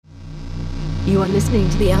You are listening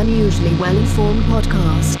to the Unusually Well-Informed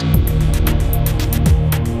podcast.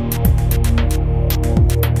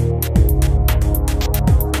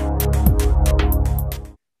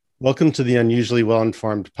 Welcome to the Unusually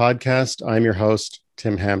Well-Informed podcast. I'm your host,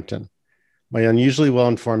 Tim Hampton. My unusually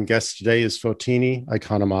well-informed guest today is Fotini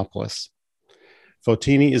Economopoulos.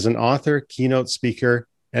 Fotini is an author, keynote speaker,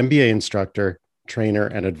 MBA instructor, trainer,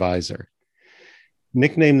 and advisor.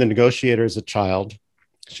 Nicknamed the Negotiator as a child,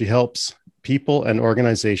 she helps people and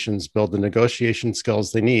organizations build the negotiation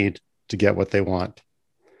skills they need to get what they want.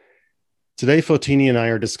 Today, Fotini and I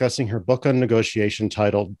are discussing her book on negotiation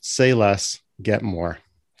titled Say Less, Get More.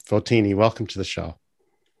 Fotini, welcome to the show.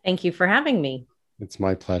 Thank you for having me. It's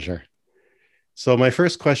my pleasure. So my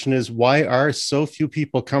first question is, why are so few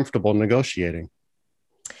people comfortable negotiating?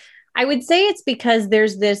 I would say it's because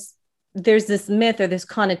there's this myth or this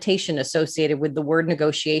connotation associated with the word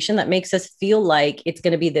negotiation that makes us feel like it's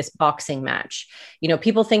going to be this boxing match. You know,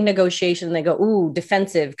 people think negotiation, they go, ooh,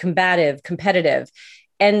 defensive, combative, competitive.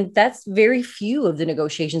 And that's very few of the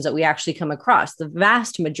negotiations that we actually come across. The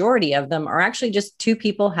vast majority of them are actually just two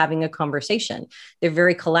people having a conversation. They're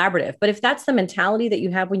very collaborative. But if that's the mentality that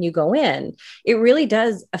you have when you go in, it really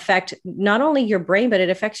does affect not only your brain, but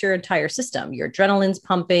it affects your entire system. Your adrenaline's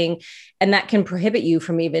pumping, and that can prohibit you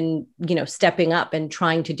from even, stepping up and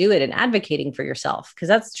trying to do it and advocating for yourself. Because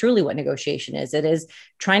that's truly what negotiation is. It is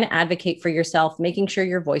trying to advocate for yourself, making sure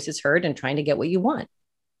your voice is heard and trying to get what you want.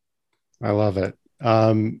 I love it.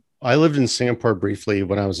 I lived in Singapore briefly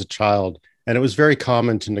when I was a child, and it was very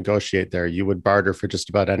common to negotiate there. You would barter for just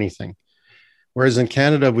about anything. Whereas in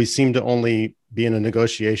Canada, we seem to only be in a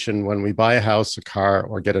negotiation when we buy a house, a car,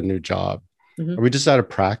 or get a new job. Mm-hmm. Are we just out of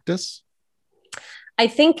practice? I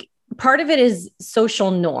think part of it is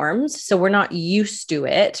social norms. So we're not used to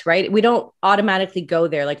it, right? We don't automatically go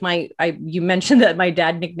there. Like you mentioned that my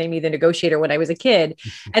dad nicknamed me the negotiator when I was a kid.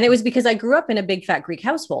 And it was because I grew up in a big fat Greek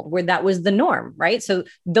household where that was the norm, right? So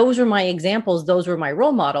those were my examples. Those were my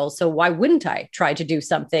role models. So why wouldn't I try to do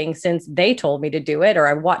something since they told me to do it or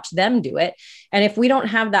I watched them do it? And if we don't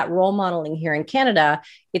have that role modeling here in Canada,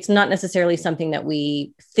 it's not necessarily something that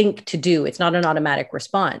we think to do. It's not an automatic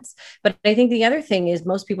response. But I think the other thing is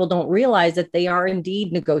most people don't realize that they are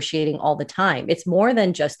indeed negotiating all the time. It's more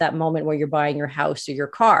than just that moment where you're buying your house or your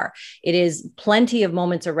car. It is plenty of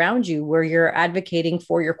moments around you where you're advocating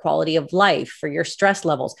for your quality of life, for your stress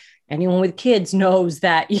levels. Anyone with kids knows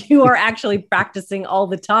that you are actually practicing all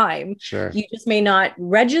the time. Sure. You just may not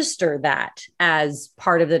register that as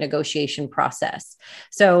part of the negotiation process.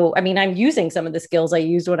 So, I'm using some of the skills I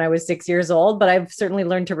used when I was 6 years old, but I've certainly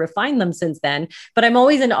learned to refine them since then. But I'm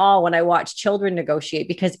always in awe when I watch children negotiate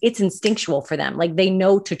because it's instinctual for them. Like they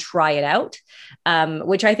know to try it out,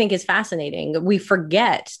 which I think is fascinating. We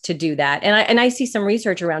forget to do that. And I see some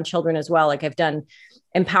research around children as well. Like I've done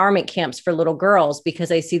empowerment camps for little girls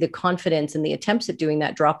because I see the confidence and the attempts at doing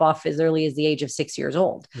that drop off as early as the age of 6 years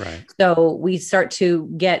old. Right. So we start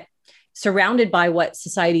to get surrounded by what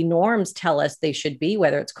society norms tell us they should be,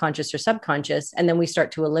 whether it's conscious or subconscious. And then we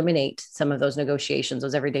start to eliminate some of those negotiations,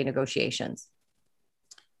 those everyday negotiations.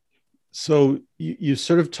 So you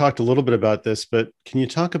sort of talked a little bit about this, but can you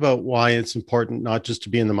talk about why it's important not just to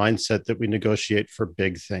be in the mindset that we negotiate for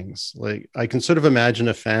big things? Like I can sort of imagine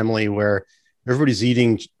a family where everybody's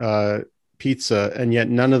eating pizza, and yet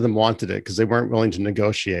none of them wanted it because they weren't willing to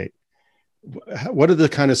negotiate. What are the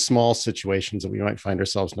kind of small situations that we might find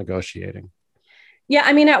ourselves negotiating? Yeah,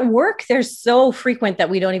 at work, they're so frequent that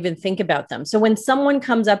we don't even think about them. So when someone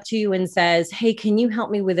comes up to you and says, hey, can you help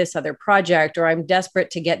me with this other project? Or I'm desperate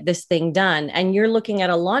to get this thing done. And you're looking at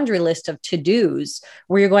a laundry list of to-dos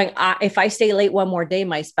where you're going, if I stay late one more day,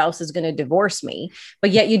 my spouse is going to divorce me.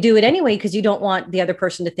 But yet you do it anyway because you don't want the other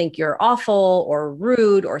person to think you're awful or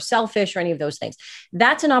rude or selfish or any of those things.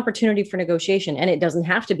 That's an opportunity for negotiation. And it doesn't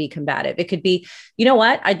have to be combative. It could be, you know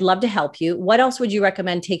what? I'd love to help you. What else would you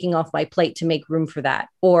recommend taking off my plate to make room for that?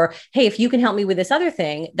 Or, hey, if you can help me with this other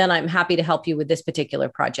thing, then I'm happy to help you with this particular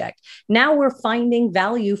project. Now we're finding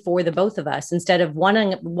value for the both of us instead of one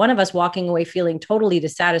of us walking away feeling totally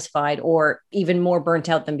dissatisfied or even more burnt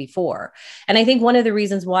out than before. And I think one of the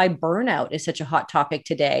reasons why burnout is such a hot topic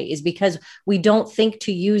today is because we don't think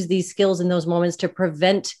to use these skills in those moments to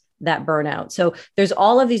prevent that burnout. So there's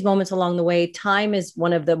all of these moments along the way. Time is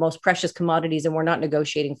one of the most precious commodities, and we're not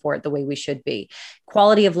negotiating for it the way we should be.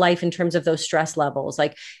 Quality of life in terms of those stress levels,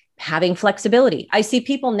 like having flexibility. I see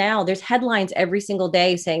people now, there's headlines every single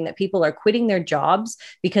day saying that people are quitting their jobs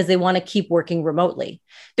because they want to keep working remotely.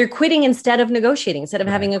 They're quitting instead of negotiating, instead of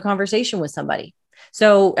having a conversation with somebody.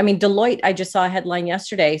 So, I mean, Deloitte, I just saw a headline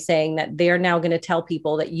yesterday saying that they're now going to tell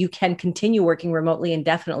people that you can continue working remotely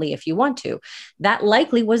indefinitely if you want to. That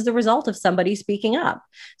likely was the result of somebody speaking up.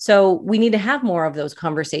 So we need to have more of those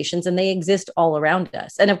conversations, and they exist all around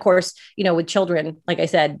us. And of course, with children, like I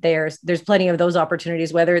said, there's plenty of those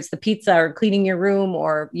opportunities, whether it's the pizza or cleaning your room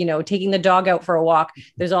or, taking the dog out for a walk.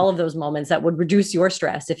 There's all of those moments that would reduce your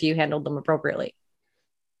stress if you handled them appropriately.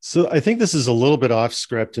 So I think this is a little bit off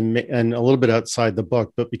script and a little bit outside the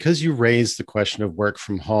book, but because you raised the question of work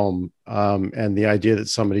from home and the idea that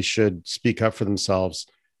somebody should speak up for themselves,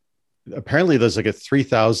 apparently there's like a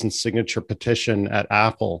 3,000 signature petition at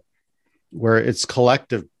Apple where it's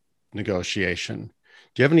collective negotiation.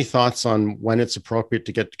 Do you have any thoughts on when it's appropriate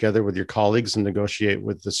to get together with your colleagues and negotiate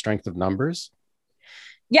with the strength of numbers?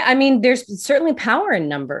 Yeah, I mean, there's certainly power in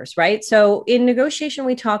numbers, right? So in negotiation,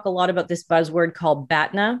 we talk a lot about this buzzword called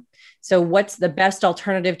BATNA. So what's the best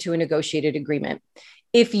alternative to a negotiated agreement?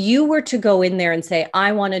 If you were to go in there and say,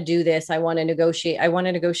 I want to do this, I want to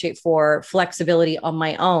negotiate for flexibility on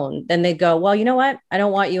my own, then they go, well, you know what? I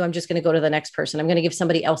don't want you. I'm just going to go to the next person. I'm going to give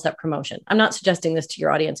somebody else that promotion. I'm not suggesting this to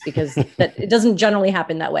your audience because it doesn't generally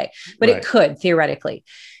happen that way, but It could theoretically.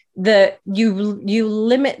 You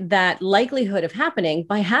limit that likelihood of happening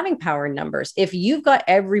by having power in numbers. If you've got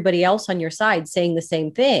everybody else on your side saying the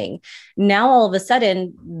same thing, now all of a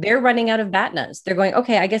sudden they're running out of BATNAs. They're going,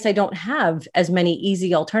 okay, I guess I don't have as many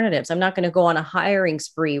easy alternatives. I'm not going to go on a hiring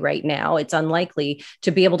spree right now. It's unlikely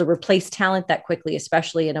to be able to replace talent that quickly,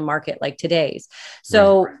 especially in a market like today's.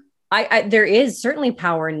 So there is certainly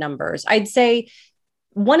power in numbers. I'd say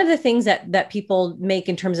one of the things that people make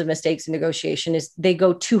in terms of mistakes in negotiation is they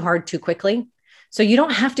go too hard too quickly. So you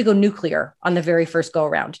don't have to go nuclear on the very first go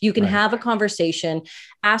around. You can have a conversation,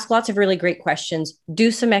 ask lots of really great questions,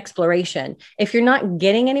 do some exploration. If you're not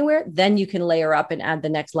getting anywhere, then you can layer up and add the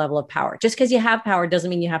next level of power. Just because you have power doesn't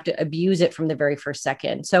mean you have to abuse it from the very first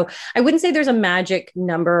second. So I wouldn't say there's a magic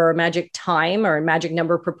number or a magic time or a magic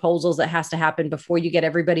number of proposals that has to happen before you get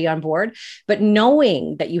everybody on board. But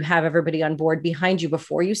knowing that you have everybody on board behind you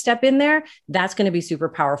before you step in there, that's going to be super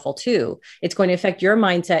powerful too. It's going to affect your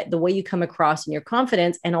mindset, the way you come across in your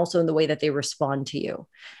confidence, and also in the way that they respond to you.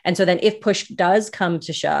 And so then if push does come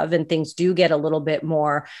to shove and things do get a little bit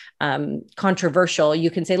more controversial, you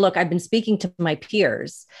can say, look, I've been speaking to my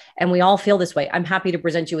peers and we all feel this way. I'm happy to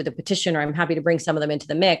present you with a petition, or I'm happy to bring some of them into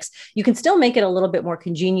the mix. You can still make it a little bit more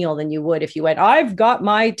congenial than you would if you went, I've got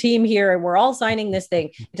my team here and we're all signing this thing.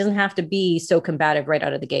 It doesn't have to be so combative right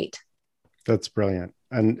out of the gate. That's brilliant.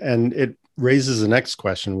 And it raises the next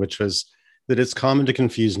question, which was that it's common to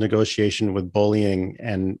confuse negotiation with bullying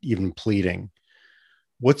and even pleading.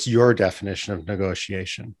 What's your definition of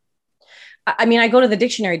negotiation? I mean, I go to the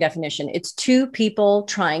dictionary definition. It's two people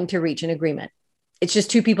trying to reach an agreement. It's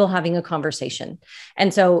just two people having a conversation.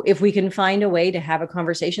 And so if we can find a way to have a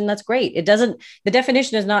conversation, that's great. The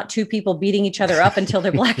definition is not two people beating each other up until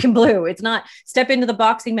they're black and blue. It's not step into the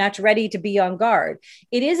boxing match ready to be on guard.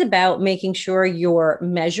 It is about making sure you're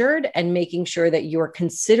measured and making sure that you're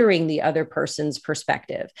considering the other person's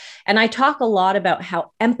perspective. And I talk a lot about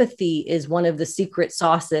how empathy is one of the secret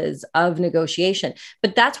sauces of negotiation,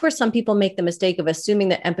 but that's where some people make the mistake of assuming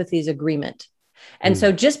that empathy is agreement. And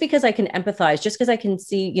so just because I can empathize, just because I can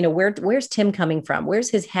see, where's Tim coming from? Where's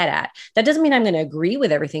his head at? That doesn't mean I'm going to agree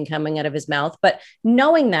with everything coming out of his mouth, but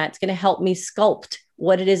knowing that's going to help me sculpt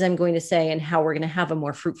what it is I'm going to say and how we're going to have a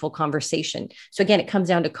more fruitful conversation. So again, it comes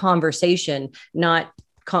down to conversation, not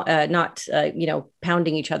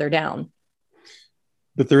pounding each other down.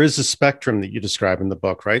 But there is a spectrum that you describe in the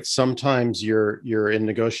book, right? Sometimes you're in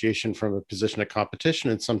negotiation from a position of competition,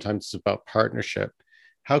 and sometimes it's about partnership.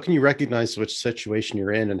 How can you recognize which situation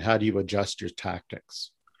you're in, and how do you adjust your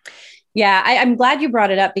tactics? Yeah, I'm glad you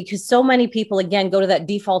brought it up, because so many people, again, go to that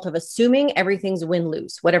default of assuming everything's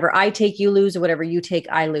win-lose. Whatever I take, you lose, or whatever you take,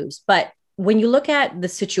 I lose. But when you look at the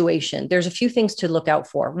situation, there's a few things to look out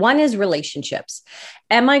for. One is relationships.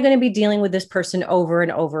 Am I going to be dealing with this person over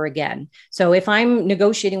and over again? So if I'm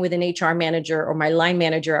negotiating with an HR manager or my line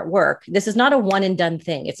manager at work, this is not a one and done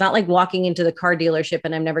thing. It's not like walking into the car dealership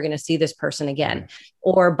and I'm never going to see this person again,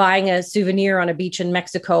 or buying a souvenir on a beach in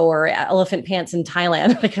Mexico or elephant pants in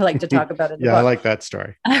Thailand, like I like to talk about in the book. I like that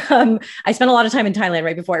story. I spent a lot of time in Thailand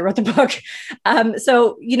right before I wrote the book.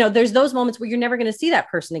 So, there's those moments where you're never going to see that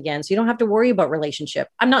person again. So you don't have to worry about relationship.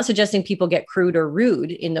 I'm not suggesting people get crude or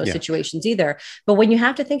rude in those situations either. But when you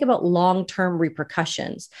have to think about long-term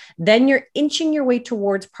repercussions, then you're inching your way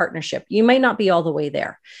towards partnership. You might not be all the way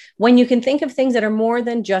there. When you can think of things that are more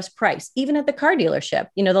than just price, even at the car dealership,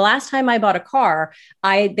 the last time I bought a car,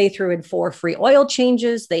 they threw in 4 free oil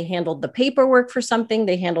changes. They handled the paperwork for something.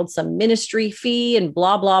 They handled some ministry fee and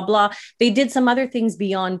blah, blah, blah. They did some other things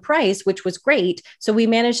beyond price, which was great. So we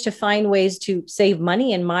managed to find ways to save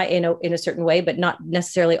money in a certain way, but not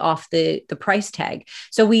necessarily off the price tag.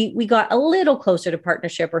 So we got a little closer to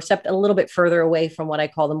partnership, or stepped a little bit further away from what I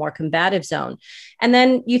call the more combative zone. And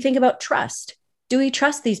then you think about trust. Do we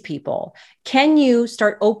trust these people? Can you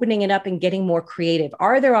start opening it up and getting more creative?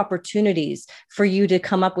 Are there opportunities for you to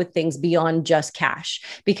come up with things beyond just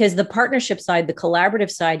cash? Because the partnership side, the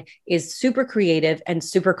collaborative side, is super creative and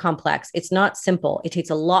super complex. It's not simple. It takes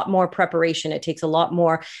a lot more preparation. It takes a lot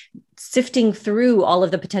more sifting through all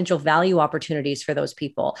of the potential value opportunities for those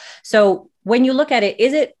people. So when you look at it,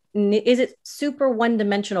 is it super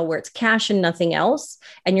one-dimensional where it's cash and nothing else,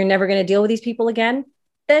 and you're never going to deal with these people again?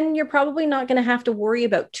 Then you're probably not going to have to worry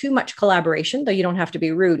about too much collaboration, though you don't have to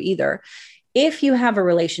be rude either. If you have a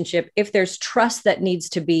relationship, if there's trust that needs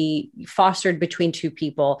to be fostered between two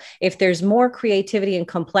people, if there's more creativity and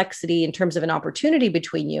complexity in terms of an opportunity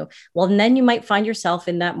between you, well, then you might find yourself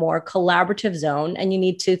in that more collaborative zone. And you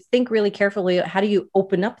need to think really carefully, how do you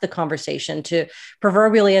open up the conversation to,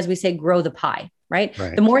 proverbially, as we say, grow the pie, right?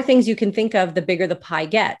 The more things you can think of, the bigger the pie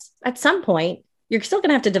gets. At some point, you're still going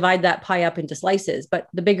to have to divide that pie up into slices, but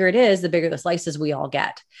the bigger it is, the bigger the slices we all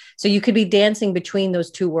get. So you could be dancing between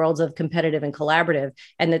those two worlds of competitive and collaborative.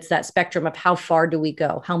 And it's that spectrum of how far do we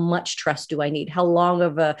go? How much trust do I need? How long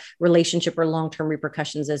of a relationship or long-term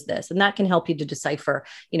repercussions is this? And that can help you to decipher,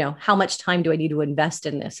 how much time do I need to invest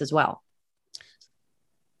in this as well?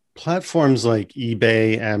 Platforms like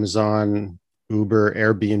eBay, Amazon, Uber,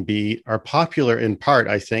 Airbnb are popular in part,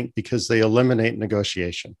 I think, because they eliminate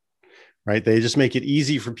negotiation. Right? They just make it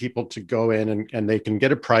easy for people to go in and they can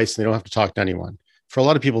get a price and they don't have to talk to anyone. For a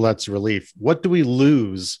lot of people, that's a relief. What do we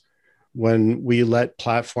lose when we let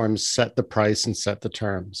platforms set the price and set the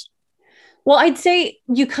terms? Well, I'd say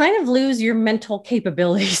you kind of lose your mental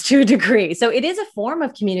capabilities to a degree. So it is a form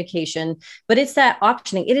of communication, but it's that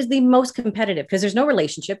auctioning. It is the most competitive because there's no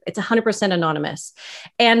relationship. It's 100% anonymous.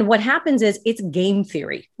 And what happens is it's game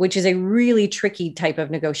theory, which is a really tricky type of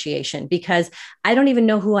negotiation because I don't even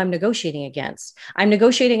know who I'm negotiating against. I'm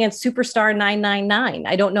negotiating against Superstar 999.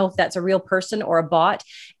 I don't know if that's a real person or a bot.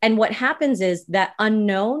 And what happens is that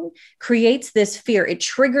unknown creates this fear. It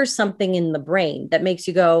triggers something in the brain that makes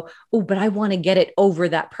you go, oh, but I want to get it over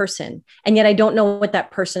that person. And yet I don't know what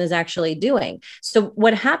that person is actually doing. So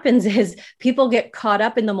what happens is people get caught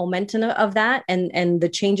up in the momentum of that and the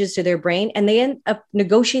changes to their brain, and they end up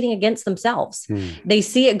negotiating against themselves. They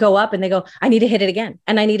see it go up and they go, I need to hit it again.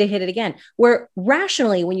 And I need to hit it again. Where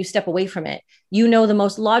rationally, when you step away from it, the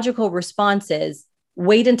most logical response is,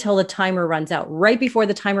 wait until the timer runs out. Right before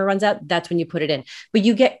the timer runs out, that's when you put it in. But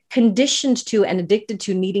you get conditioned to and addicted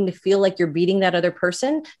to needing to feel like you're beating that other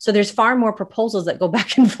person. So there's far more proposals that go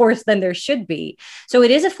back and forth than there should be. So it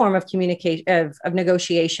is a form of communication, of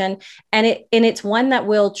negotiation. And it's one that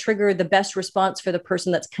will trigger the best response for the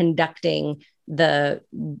person that's conducting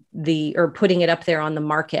or putting it up there on the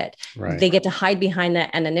market. Right. They get to hide behind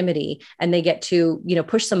that anonymity and they get to,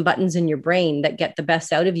 push some buttons in your brain that get the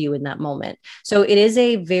best out of you in that moment. So it is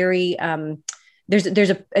a very,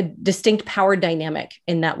 there's a distinct power dynamic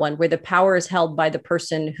in that one where the power is held by the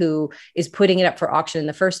person who is putting it up for auction in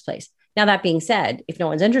the first place. Now, that being said, if no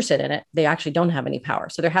one's interested in it, they actually don't have any power.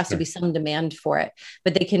 So there has to be some demand for it,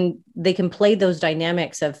 but they can play those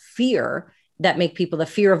dynamics of fear that make people, the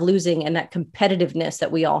fear of losing and that competitiveness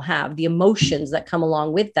that we all have, the emotions that come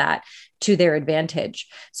along with that, to their advantage.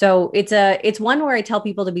 So it's one where I tell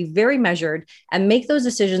people to be very measured and make those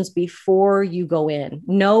decisions before you go in.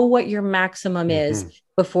 Know what your maximum is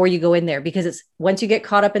before you go in there, because it's once you get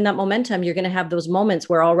caught up in that momentum, you're going to have those moments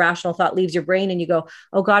where all rational thought leaves your brain and you go,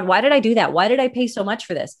 oh God, why did I do that? Why did I pay so much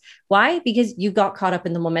for this? Why? Because you got caught up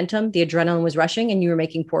in the momentum, the adrenaline was rushing and you were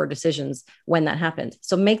making poor decisions when that happened.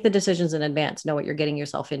 So make the decisions in advance, know what you're getting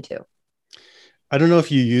yourself into. I don't know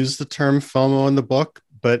if you use the term FOMO in the book,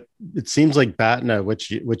 but it seems like BATNA,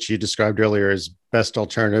 which you described earlier as best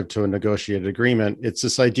alternative to a negotiated agreement. It's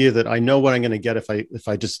this idea that I know what I'm going to get if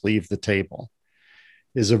I just leave the table,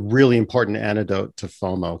 is a really important antidote to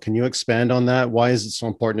FOMO. Can you expand on that? Why is it so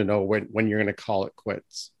important to know when you're going to call it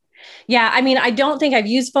quits? Yeah, I mean, I don't think I've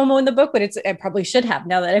used FOMO in the book, but I probably should have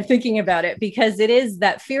now that I'm thinking about it, because it is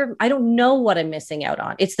that fear. I don't know what I'm missing out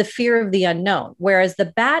on. It's the fear of the unknown. Whereas the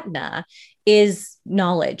BATNA is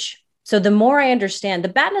knowledge. So the more I understand, the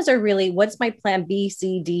BATNAs are really, what's my plan B,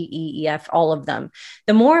 C, D, E, F, all of them.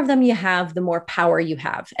 The more of them you have, the more power you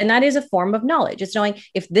have. And that is a form of knowledge. It's knowing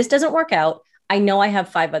if this doesn't work out, I know I have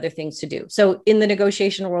 5 other things to do. So in the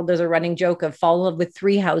negotiation world, there's a running joke of fall in love with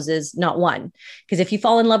 3 houses, not one. Because if you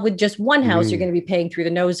fall in love with just one house, you're going to be paying through the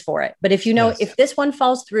nose for it. But if you know, if this one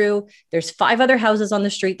falls through, there's 5 other houses on the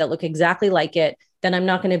street that look exactly like it, then I'm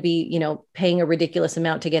not going to be, paying a ridiculous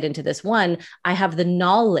amount to get into this one. I have the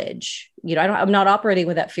knowledge, I'm not operating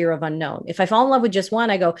with that fear of unknown. If I fall in love with just one,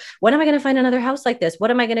 I go, when am I going to find another house like this?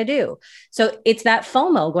 What am I going to do? So it's that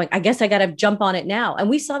FOMO going, I guess I got to jump on it now. And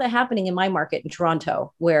we saw that happening in my market in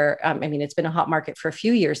Toronto, where, it's been a hot market for a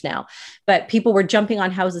few years now, but people were jumping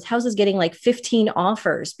on houses getting like 15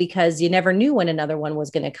 offers because you never knew when another one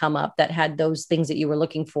was going to come up that had those things that you were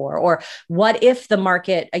looking for. Or what if the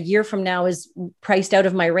market a year from now is priced out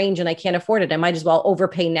of my range and I can't afford it? I might as well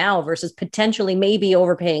overpay now versus potentially maybe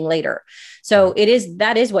overpaying later. So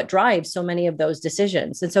that is what drives so many of those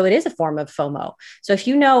decisions. And so it is a form of FOMO. So if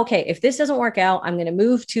you know, okay, if this doesn't work out, I'm going to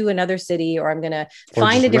move to another city, or I'm going to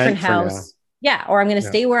find a different house. Yeah. Or I'm going to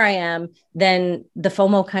stay where I am, then the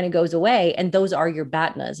FOMO kind of goes away. And those are your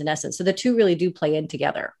BATNAs in essence. So the two really do play in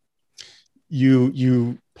together.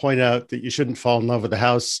 You point out that you shouldn't fall in love with the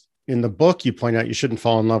house. In the book, you point out you shouldn't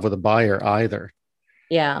fall in love with a buyer either.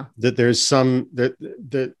 Yeah. That there's some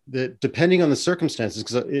that depending on the circumstances,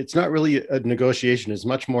 because it's not really a negotiation, it's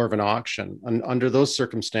much more of an auction. And under those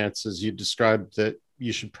circumstances, you described that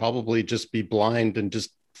you should probably just be blind and just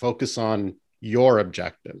focus on your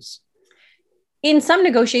objectives. In some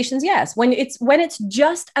negotiations, yes. When it's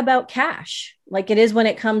just about cash, like it is when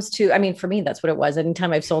it comes to, for me, that's what it was.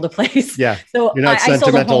 Anytime I've sold a place. Yeah. So you're not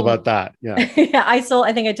sentimental about that. Yeah. Yeah. I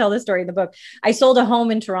think I tell this story in the book. I sold a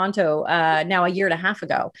home in Toronto now a year and a half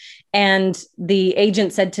ago. And the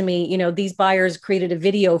agent said to me, these buyers created a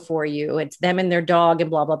video for you. It's them and their dog and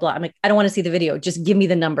blah, blah, blah. I'm like, I don't want to see the video. Just give me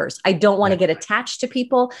the numbers. I don't want to get attached to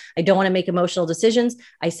people. I don't want to make emotional decisions.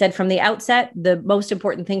 I said from the outset, the most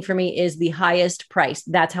important thing for me is the highest price.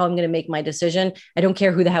 That's how I'm going to make my decision. I don't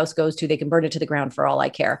care who the house goes to. They can burn it to the ground for all I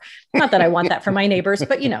care. Not that I want that for my neighbors,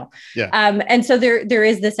 but Yeah. And so there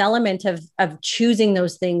is this element of choosing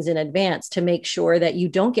those things in advance to make sure that you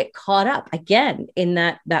don't get caught up again in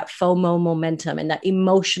that FOMO momentum and that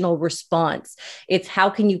emotional response. It's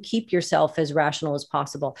how can you keep yourself as rational as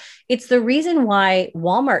possible? It's the reason why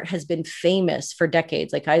Walmart has been famous for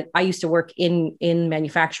decades. Like I used to work in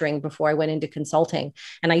manufacturing before I went into consulting,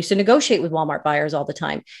 and I used to negotiate with Walmart buyers all the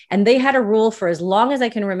time. And they had a rule for as long as I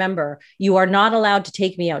can remember, you are not allowed to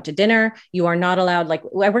take me out to dinner. You are not allowed, like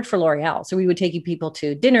I worked for L'Oreal. So we would take people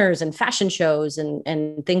to dinners and fashion shows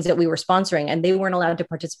and things that we were sponsoring. And they weren't allowed to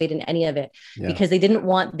participate in any of it because they didn't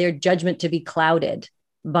want their judgment to be clouded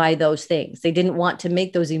by those things. They didn't want to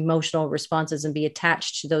make those emotional responses and be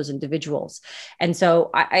attached to those individuals. And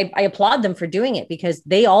so I applaud them for doing it, because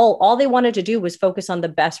they all they wanted to do was focus on the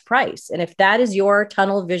best price. And if that is your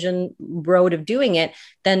tunnel vision road of doing it,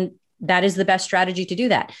 then that is the best strategy to do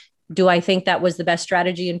that. Do I think that was the best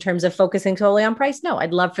strategy in terms of focusing solely on price? No,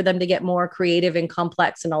 I'd love for them to get more creative and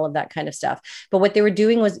complex and all of that kind of stuff. But what they were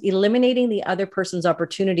doing was eliminating the other person's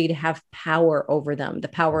opportunity to have power over them, the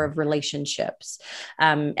power of relationships.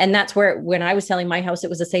 And that's where, when I was selling my house, it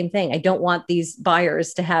was the same thing. I don't want these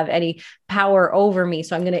buyers to have any power over me.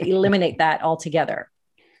 So I'm going to eliminate that altogether.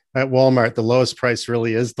 At Walmart, the lowest price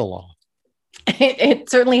really is the law. It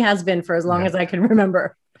certainly has been for as long as I can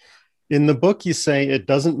remember. In the book, you say it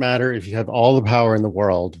doesn't matter if you have all the power in the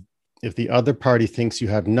world. If the other party thinks you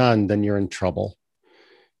have none, then you're in trouble.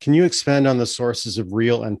 Can you expand on the sources of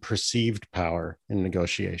real and perceived power in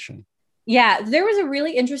negotiation? Yeah, there was a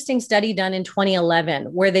really interesting study done in 2011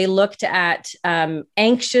 where they looked at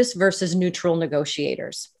anxious versus neutral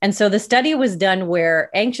negotiators. And so the study was done where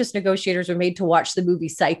anxious negotiators were made to watch the movie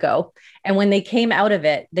Psycho. And when they came out of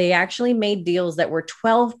it, they actually made deals that were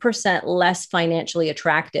 12% less financially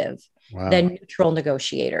attractive than neutral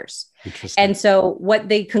negotiators. And so what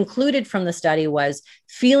they concluded from the study was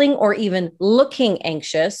feeling or even looking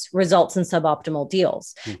anxious results in suboptimal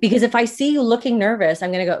deals. Because if I see you looking nervous,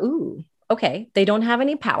 I'm going to go, ooh, okay, they don't have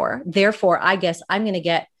any power. Therefore, I guess I'm going to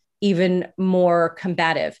get even more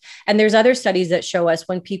combative. And there's other studies that show us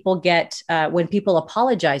when people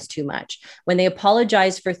apologize too much, when they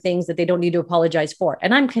apologize for things that they don't need to apologize for.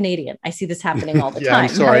 And I'm Canadian. I see this happening all the time. I'm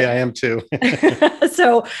sorry, right? I am too.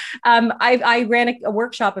 So I ran a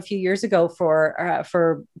workshop a few years ago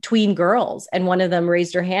for tween girls. And one of them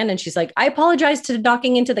raised her hand and she's like, I apologized to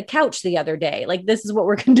knocking into the couch the other day. Like, this is what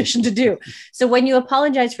we're conditioned to do. So when you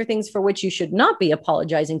apologize for things for which you should not be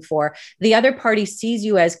apologizing for, the other party sees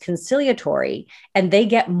you as conciliatory and they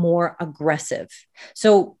get more aggressive.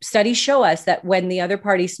 So studies show us that when the other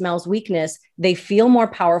party smells weakness, they feel more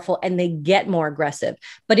powerful and they get more aggressive.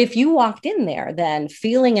 But if you walked in there then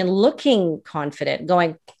feeling and looking confident,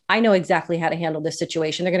 going, I know exactly how to handle this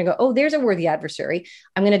situation, they're going to go, oh, there's a worthy adversary.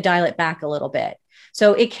 I'm going to dial it back a little bit.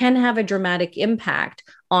 So it can have a dramatic impact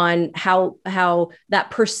on how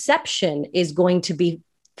that perception is going to be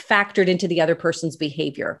factored into the other person's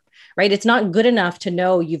behavior, right? It's not good enough to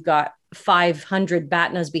know you've got 500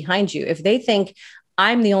 BATNAs behind you. If they think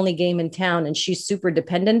I'm the only game in town and she's super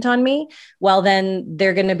dependent on me, well, then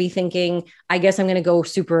they're going to be thinking, I guess I'm going to go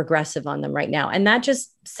super aggressive on them right now. And that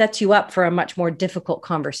just sets you up for a much more difficult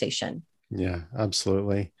conversation. Yeah,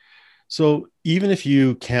 absolutely. So even if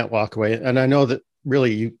you can't walk away, and I know that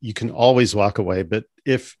really you can always walk away, but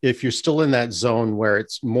if you're still in that zone where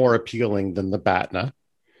it's more appealing than the BATNA,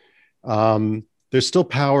 there's still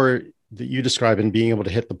power that you describe in being able to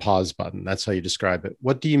hit the pause button. That's how you describe it.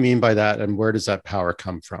 What do you mean by that? And where does that power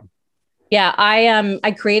come from? Yeah,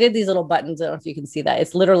 I created these little buttons. I don't know if you can see that.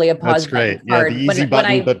 It's literally a pause. That's great. Button. Yeah, the easy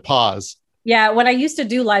button, but pause. Yeah, when I used to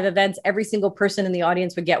do live events, every single person in the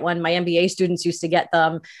audience would get one. My MBA students used to get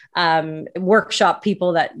them. Workshop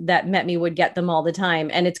people that met me would get them all the time.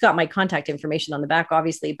 And it's got my contact information on the back,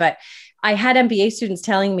 obviously. But I had MBA students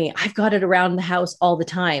telling me, I've got it around the house all the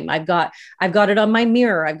time. I've got it on my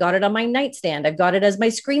mirror. I've got it on my nightstand. I've got it as my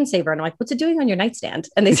screensaver. And I'm like, what's it doing on your nightstand?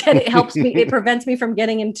 And they said, it helps me. It prevents me from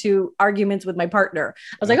getting into arguments with my partner.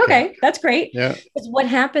 I was like, okay, that's great. Yeah. Because what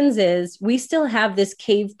happens is we still have this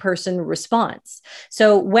cave person response.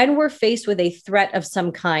 So when we're faced with a threat of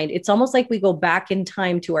some kind, it's almost like we go back in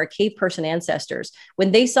time to our cave person ancestors.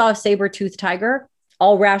 When they saw a saber-toothed tiger,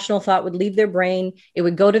 all rational thought would leave their brain. It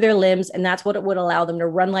would go to their limbs. And that's what it would allow them to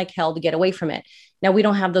run like hell to get away from it. Now, we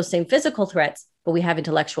don't have those same physical threats, but we have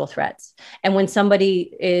intellectual threats. And when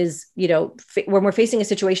somebody is, when we're facing a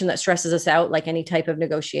situation that stresses us out, like any type of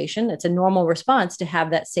negotiation, it's a normal response to have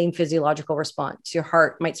that same physiological response. Your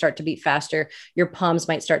heart might start to beat faster. Your palms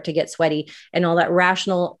might start to get sweaty, and all that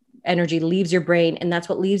rational energy leaves your brain. And that's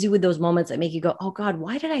what leaves you with those moments that make you go, oh God,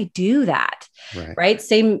 why did I do that? Right.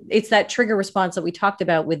 Same. It's that trigger response that we talked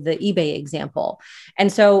about with the eBay example.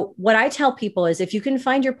 And so what I tell people is if you can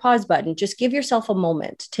find your pause button, just give yourself a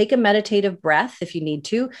moment, take a meditative breath. If you need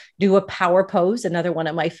to do a power pose, another one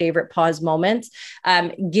of my favorite pause moments,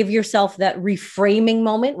 give yourself that reframing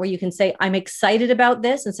moment where you can say, I'm excited about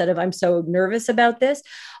this instead of I'm so nervous about this.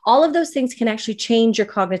 All of those things can actually change your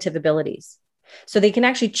cognitive abilities. So they can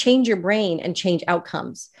actually change your brain and change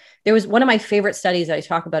outcomes. There was one of my favorite studies that I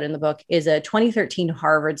talk about in the book is a 2013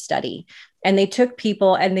 Harvard study. And they took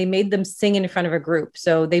people and they made them sing in front of a group.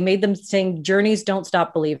 So they made them sing Journey's Don't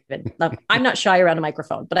Stop Believin'. I'm not shy around a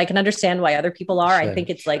microphone, but I can understand why other people are. Sure. I think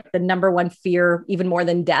it's like the number one fear, even more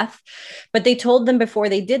than death. But they told them before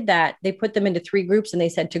they did that, they put them into three groups. And they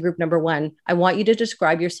said to group number one, I want you to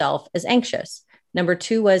describe yourself as anxious. Number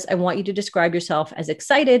two was, I want you to describe yourself as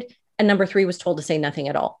excited. And number three was told to say nothing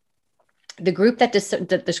at all. The group that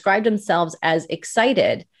described themselves as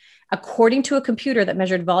excited, according to a computer that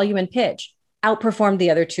measured volume and pitch, outperformed the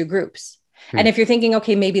other two groups. And if you're thinking,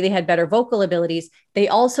 okay, maybe they had better vocal abilities, they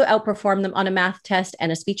also outperformed them on a math test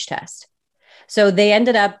and a speech test. So they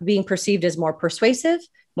ended up being perceived as more persuasive,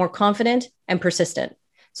 more confident, and persistent.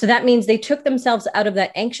 So that means they took themselves out of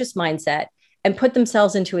that anxious mindset and put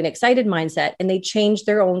themselves into an excited mindset, and they changed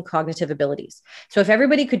their own cognitive abilities. So if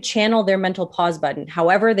everybody could channel their mental pause button,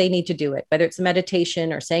 however they need to do it, whether it's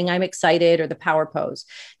meditation or saying I'm excited or the power pose,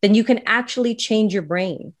 then you can actually change your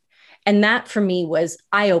brain. And that for me was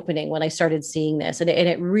eye-opening when I started seeing this. And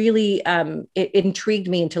it really, it intrigued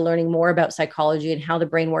me into learning more about psychology and how the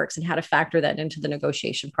brain works and how to factor that into the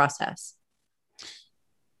negotiation process.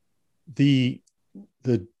 The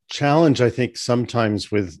challenge, I think,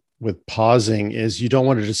 sometimes with pausing is you don't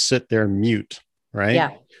want to just sit there and mute, right?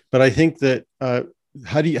 Yeah. But I think that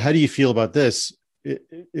how do you feel about this?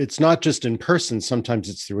 It's not just in person. Sometimes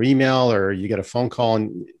it's through email or you get a phone call.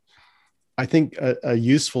 And I think a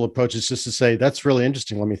useful approach is just to say, that's really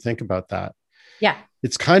interesting. Let me think about that. Yeah.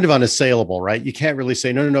 It's kind of unassailable, right? You can't really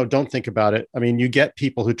say, no, don't think about it. I mean, you get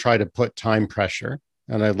people who try to put time pressure,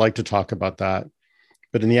 and I'd like to talk about that.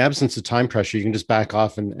 But in the absence of time pressure, you can just back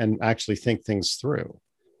off and actually think things through.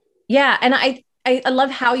 Yeah. And I love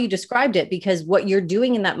how you described it, because what you're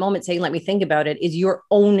doing in that moment, saying, let me think about it, is you're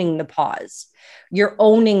owning the pause. You're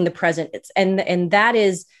owning the present. And that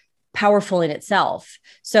is powerful in itself.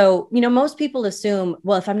 So, most people assume,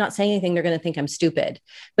 well, if I'm not saying anything, they're going to think I'm stupid.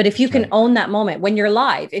 But if you can own that moment when you're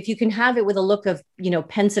live, if you can have it with a look of,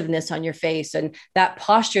 pensiveness on your face and that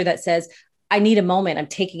posture that says, I need a moment. I'm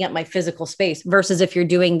taking up my physical space versus if you're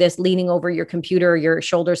doing this leaning over your computer, your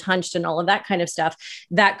shoulders hunched and all of that kind of stuff,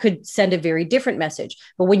 that could send a very different message.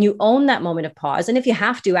 But when you own that moment of pause, and if you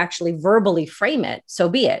have to actually verbally frame it, so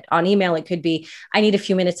be it. On email, it could be, I need a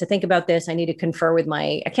few minutes to think about this. I need to confer with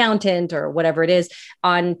my accountant or whatever it is.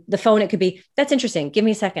 On the phone, it could be, that's interesting. Give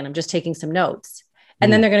me a second. I'm just taking some notes.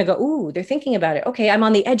 And then they're going to go, ooh, they're thinking about it. Okay, I'm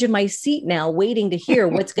on the edge of my seat now, waiting to hear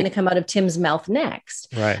what's going to come out of Tim's mouth next.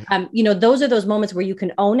 Right. Those are those moments where you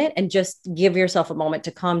can own it and just give yourself a moment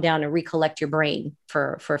to calm down and recollect your brain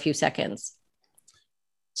for a few seconds.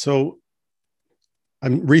 So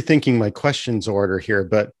I'm rethinking my questions order here,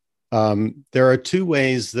 but there are two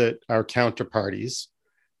ways that our counterparties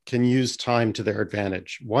can use time to their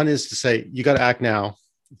advantage. One is to say, you got to act now.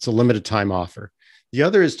 It's a limited time offer. The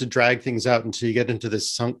other is to drag things out until you get into this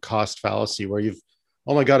sunk cost fallacy where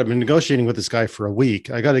oh my God, I've been negotiating with this guy for a week.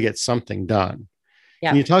 I got to get something done.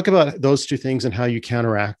 Yeah. Can you talk about those two things and how you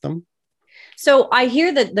counteract them? So I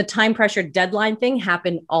hear that the time pressure deadline thing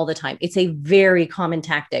happen all the time. It's a very common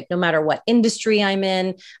tactic, no matter what industry I'm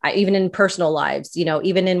in, even in personal lives,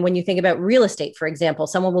 even in when you think about real estate, for example,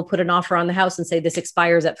 someone will put an offer on the house and say this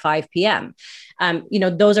expires at 5 p.m.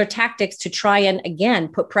 Those are tactics to try and, again,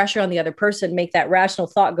 put pressure on the other person, make that rational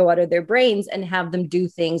thought go out of their brains and have them do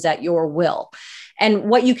things at your will. And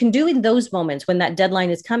what you can do in those moments when that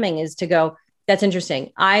deadline is coming is to go, that's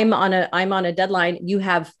interesting. I'm on a deadline. You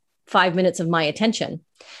have 5 minutes of my attention.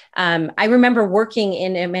 I remember working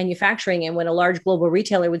in manufacturing, and when a large global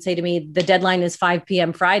retailer would say to me, the deadline is 5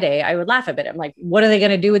 p.m. Friday, I would laugh a bit. I'm like, what are they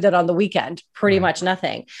going to do with it on the weekend? Pretty much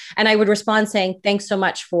nothing. And I would respond saying, thanks so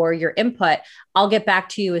much for your input. I'll get back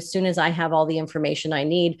to you as soon as I have all the information I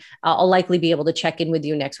need. I'll likely be able to check in with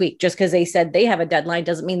you next week. Just because they said they have a deadline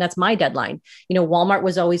doesn't mean that's my deadline. Walmart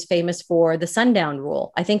was always famous for the sundown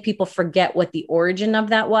rule. I think people forget what the origin of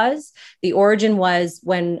that was. The origin was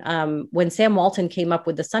when Sam Walton came up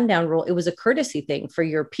with the sundown rule, it was a courtesy thing for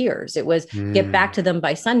your peers. It was get back to them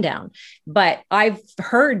by sundown. But I've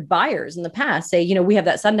heard buyers in the past say, we have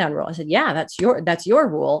that sundown rule. I said, yeah, that's your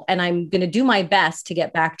rule. And I'm going to do my best to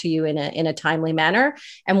get back to you in a timely manner.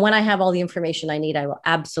 And when I have all the information I need, I will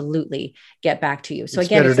absolutely get back to you. So it's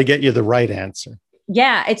better to get you the right answer.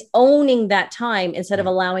 Yeah, it's owning that time instead of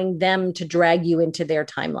allowing them to drag you into their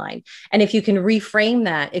timeline. And if you can reframe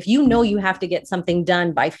that, if you know you have to get something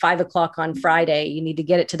done by 5 o'clock on Friday, you need to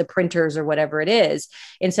get it to the printers or whatever it is,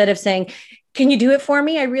 instead of saying, can you do it for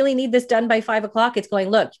me? I really need this done by 5 o'clock. It's going,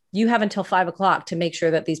 look, you have until 5 o'clock to make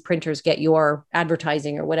sure that these printers get your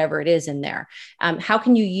advertising or whatever it is in there. How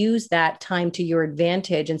can you use that time to your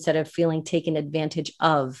advantage instead of feeling taken advantage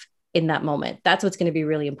of in that moment? That's what's going to be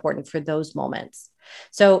really important for those moments.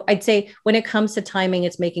 So I'd say when it comes to timing,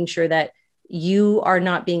 it's making sure that you are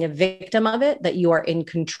not being a victim of it, that you are in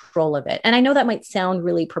control of it. And I know that might sound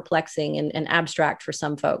really perplexing and abstract for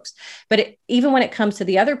some folks, but even when it comes to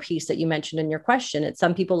the other piece that you mentioned in your question, it's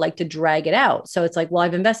some people like to drag it out. So it's like, well,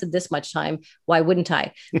 I've invested this much time. Why wouldn't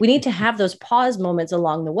I? We need to have those pause moments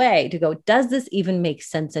along the way to go, does this even make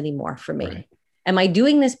sense anymore for me? Right. Am I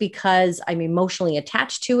doing this because I'm emotionally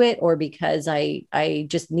attached to it or because I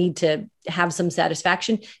just need to have some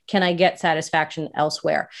satisfaction? Can I get satisfaction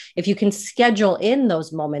elsewhere? If you can schedule in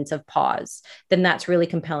those moments of pause, then that's really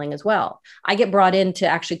compelling as well. I get brought in to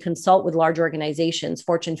actually consult with large organizations.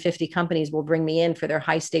 Fortune 50 companies will bring me in for their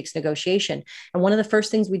high stakes negotiation. And one of the first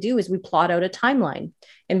things we do is we plot out a timeline.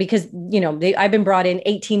 And because, I've been brought in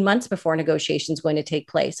 18 months before negotiation is going to take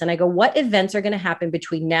place. And I go, what events are going to happen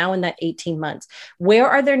between now and that 18 months? Where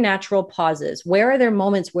are there natural pauses? Where are there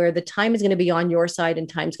moments where the time is going to be on your side and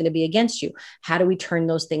time's going to be against you? How do we turn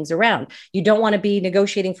those things around? You don't want to be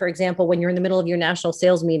negotiating, for example, when you're in the middle of your national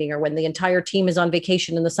sales meeting or when the entire team is on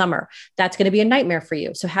vacation in the summer. That's going to be a nightmare for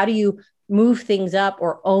you. So how do you move things up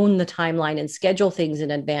or own the timeline and schedule things in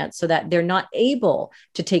advance so that they're not able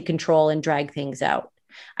to take control and drag things out?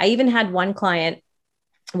 I even had one client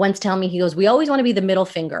once tell me, he goes, we always want to be the middle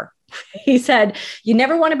finger. He said, you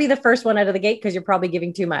never want to be the first one out of the gate because you're probably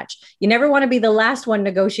giving too much. You never want to be the last one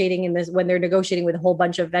negotiating in this when they're negotiating with a whole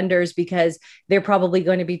bunch of vendors because they're probably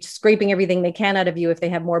going to be scraping everything they can out of you if they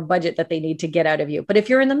have more budget that they need to get out of you. But if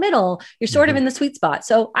you're in the middle, you're sort of in the sweet spot.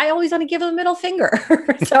 So I always want to give them a middle finger.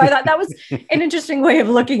 So I thought that was an interesting way of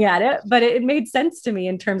looking at it, but it made sense to me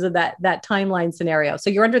in terms of that timeline scenario. So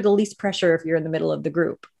you're under the least pressure if you're in the middle of the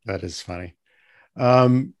group. That is funny.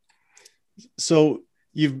 So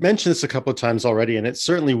you've mentioned this a couple of times already, and it's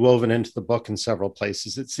certainly woven into the book in several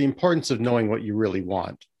places. It's the importance of knowing what you really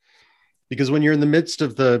want. Because when you're in the midst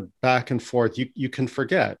of the back and forth, you can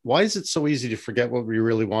forget. Why is it so easy to forget what we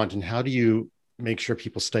really want? And how do you make sure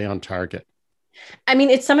people stay on target? I mean,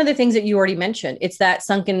 it's some of the things that you already mentioned. It's that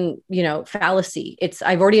sunken, fallacy. It's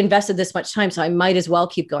I've already invested this much time, so I might as well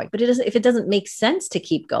keep going. But it doesn't, if it doesn't make sense to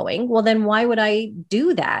keep going, well, then why would I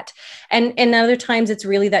do that? And other times it's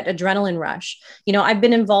really that adrenaline rush. I've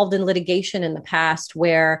been involved in litigation in the past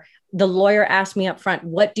where the lawyer asked me up front,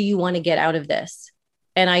 what do you want to get out of this?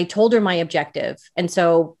 And I told her my objective. And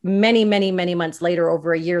so many, many, many months later,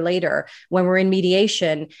 over a year later, when we're in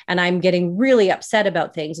mediation and I'm getting really upset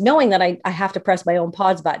about things, knowing that I have to press my own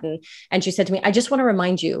pause button. And she said to me, I just want to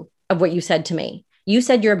remind you of what you said to me. You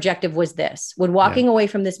said your objective was this. Would walking away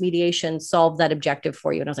from this mediation solve that objective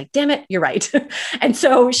for you? And I was like, damn it, you're right. And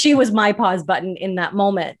so she was my pause button in that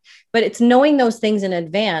moment. But it's knowing those things in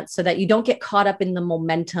advance so that you don't get caught up in the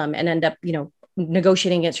momentum and end up,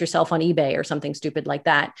 negotiating against yourself on eBay or something stupid like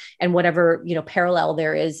that. And whatever, parallel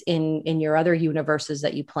there is in your other universes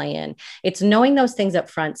that you play in. It's knowing those things up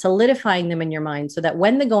front, solidifying them in your mind so that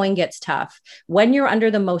when the going gets tough, when you're under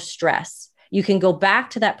the most stress, you can go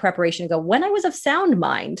back to that preparation and go, when I was of sound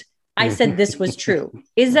mind, I said this was true.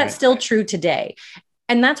 Is that still true today?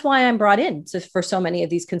 And that's why I'm brought in for so many of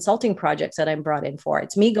these consulting projects that I'm brought in for.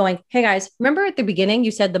 It's me going, hey guys, remember at the beginning,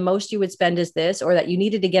 you said the most you would spend is this, or that you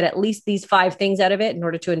needed to get at least these 5 things out of it in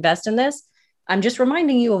order to invest in this. I'm just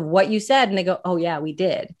reminding you of what you said. And they go, oh yeah, we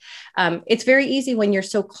did. It's very easy when you're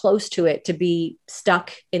so close to it to be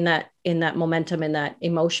stuck in that momentum, in that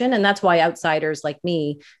emotion. And that's why outsiders like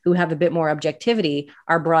me, who have a bit more objectivity,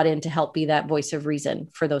 are brought in to help be that voice of reason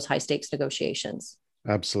for those high stakes negotiations.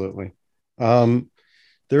 Absolutely.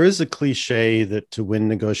 There is a cliche that to win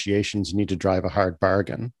negotiations, you need to drive a hard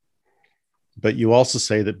bargain. But you also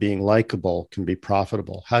say that being likable can be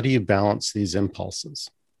profitable. How do you balance these impulses?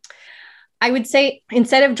 I would say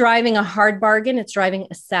instead of driving a hard bargain, it's driving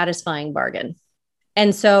a satisfying bargain.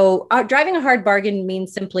 And so driving a hard bargain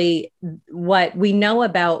means simply what we know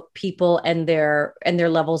about people and their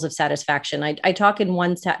levels of satisfaction. I talk in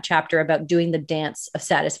one chapter about doing the dance of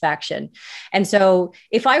satisfaction. And so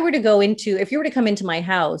if you were to come into my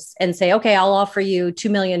house and say, okay, I'll offer you $2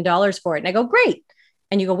 million for it. And I go, great.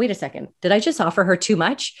 And you go, wait a second, did I just offer her too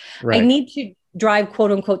much? Right. I need to drive,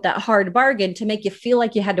 quote unquote, that hard bargain to make you feel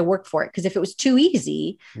like you had to work for it. Because if it was too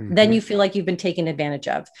easy, then you feel like you've been taken advantage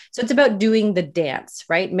of. So it's about doing the dance,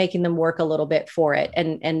 right? Making them work a little bit for it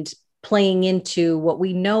and playing into what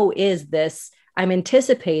we know is this. I'm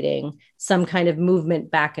anticipating some kind of movement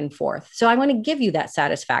back and forth. So I want to give you that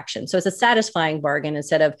satisfaction. So it's a satisfying bargain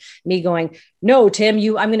instead of me going, no, Tim,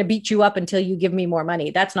 I'm going to beat you up until you give me more money.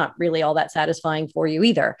 That's not really all that satisfying for you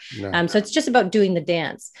either. No. So it's just about doing the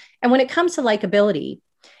dance. And when it comes to likability,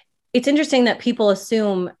 it's interesting that people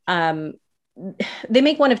assume they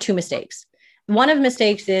make one of 2 mistakes. One of the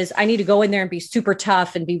mistakes is I need to go in there and be super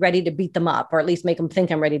tough and be ready to beat them up, or at least make them think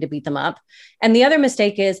I'm ready to beat them up. And the other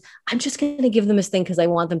mistake is I'm just going to give them this thing because I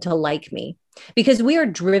want them to like me, because we are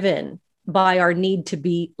driven by our need to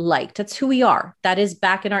be liked. That's who we are. That is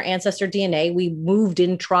back in our ancestor DNA. We moved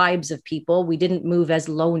in tribes of people. We didn't move as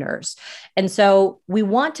loners. And so we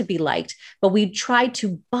want to be liked, but we try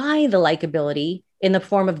to buy the likability in the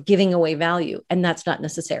form of giving away value. And that's not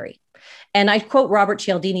necessary. And I quote Robert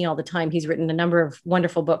Cialdini all the time. He's written a number of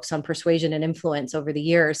wonderful books on persuasion and influence over the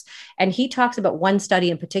years. And he talks about one study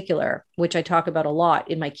in particular, which I talk about a lot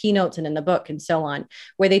in my keynotes and in the book and so on,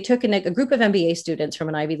 where they took a group of MBA students from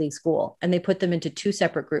an Ivy League school and they put them into 2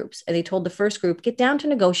 separate groups. And they told the first group, get down to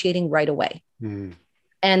negotiating right away. And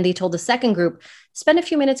they told the second group, spend a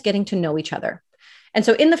few minutes getting to know each other. And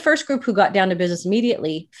so in the first group who got down to business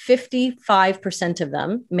immediately, 55% of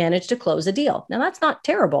them managed to close a deal. Now, that's not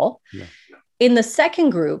terrible. Yeah. In the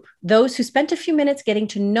second group, those who spent a few minutes getting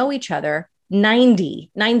to know each other,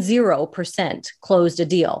 90% closed a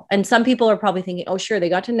deal. And some people are probably thinking, oh, sure, they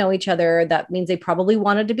got to know each other. That means they probably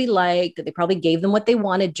wanted to be liked. They probably gave them what they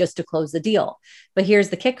wanted just to close the deal. But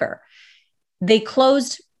here's the kicker. They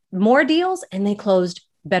closed more deals and they closed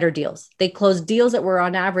better deals. They closed deals that were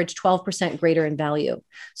on average 12% greater in value.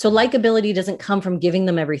 So likability doesn't come from giving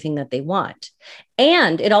them everything that they want.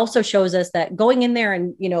 And it also shows us that going in there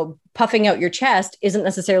and, puffing out your chest isn't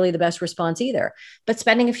necessarily the best response either. But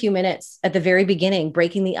spending a few minutes at the very beginning,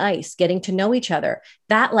 breaking the ice, getting to know each other,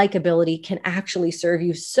 that likability can actually serve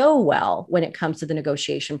you so well when it comes to the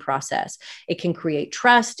negotiation process. It can create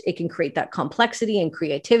trust. It can create that complexity and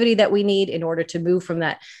creativity that we need in order to move from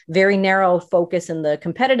that very narrow focus in the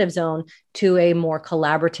competitive zone to a more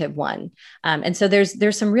collaborative one. And so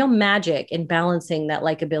there's some real magic in balancing that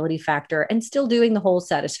likability factor and still doing the whole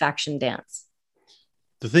satisfaction dance.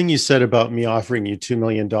 The thing you said about me offering you $2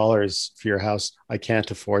 million for your house, I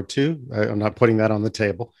can't afford to. I'm not putting that on the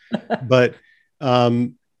table. But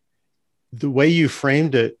the way you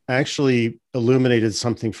framed it actually illuminated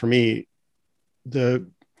something for me.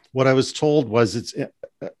 What I was told was it's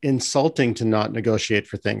insulting to not negotiate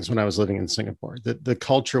for things when I was living in Singapore. The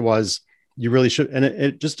culture was you really should. And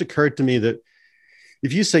it just occurred to me that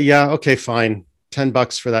if you say, yeah, okay, fine,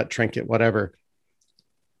 $10 for that trinket, whatever,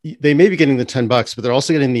 they may be getting the $10, but they're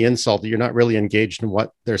also getting the insult that you're not really engaged in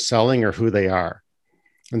what they're selling or who they are.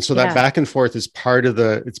 And so that back and forth is part of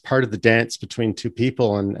the dance between two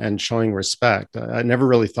people and showing respect. I never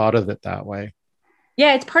really thought of it that way.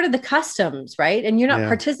 Yeah, it's part of the customs, right? And you're not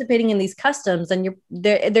participating in these customs, and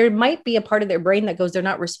there might be a part of their brain that goes, they're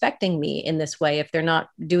not respecting me in this way if they're not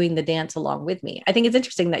doing the dance along with me. I think it's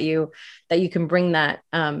interesting that you can bring that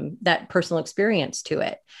that personal experience to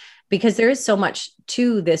it, because there is so much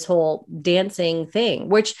to this whole dancing thing,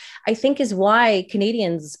 which I think is why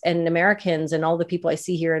Canadians and Americans and all the people I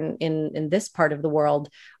see here in this part of the world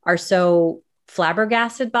are so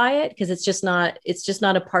flabbergasted by it, because it's just not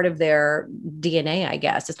a part of their DNA, I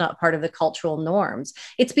guess. It's not part of the cultural norms.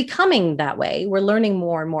 It's becoming that way. We're learning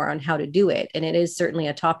more and more on how to do it. And it is certainly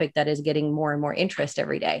a topic that is getting more and more interest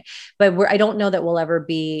every day. But I don't know that we'll ever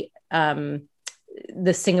be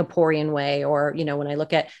the Singaporean way, or, when I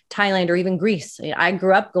look at Thailand or even Greece. I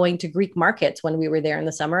grew up going to Greek markets when we were there in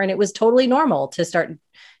the summer, and it was totally normal to start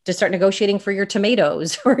negotiating for your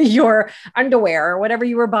tomatoes or your underwear or whatever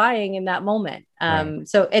you were buying in that moment. And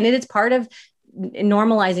it is part of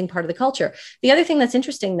normalizing part of the culture. The other thing that's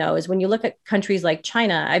interesting, though, is when you look at countries like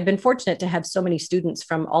China. I've been fortunate to have so many students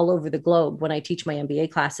from all over the globe when I teach my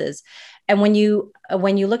MBA classes. And when you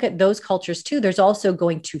look at those cultures too, there's also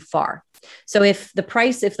going too far. So if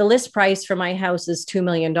the list price for my house is $2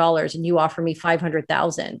 million and you offer me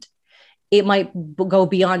 500,000, it might go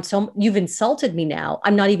beyond. So you've insulted me now.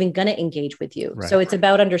 I'm not even going to engage with you. Right. So it's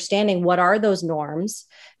about understanding what are those norms,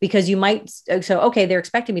 because you might, okay, they're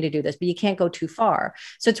expecting me to do this, but you can't go too far.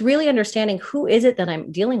 So it's really understanding who is it that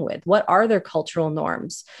I'm dealing with? What are their cultural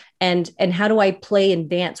norms? And how do I play and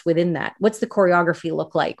dance within that? What's the choreography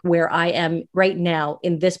look like where I am right now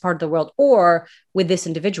in this part of the world, or with this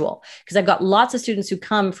individual? Because I've got lots of students who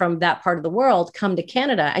come from that part of the world, come to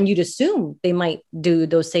Canada, and you'd assume they might do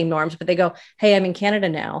those same norms, but they go, hey, I'm in Canada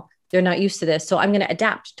now. They're not used to this. So I'm going to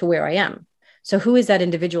adapt to where I am. So who is that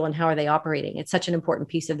individual and how are they operating? It's such an important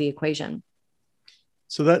piece of the equation.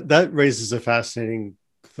 So that raises a fascinating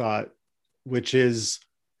thought, which is,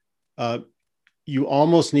 you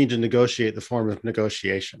almost need to negotiate the form of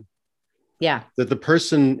negotiation. Yeah. That the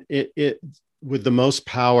person with the most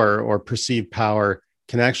power or perceived power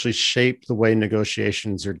can actually shape the way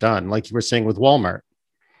negotiations are done. Like you were saying with Walmart,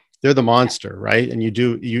 they're the monster, right? And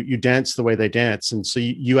you dance the way they dance. And so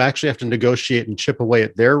you actually have to negotiate and chip away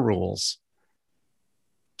at their rules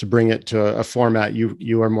to bring it to a format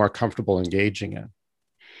you are more comfortable engaging in.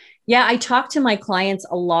 Yeah, I talk to my clients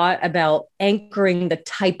a lot about anchoring the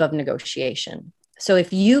type of negotiation. So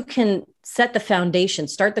if you can set the foundation,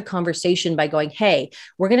 start the conversation by going, hey,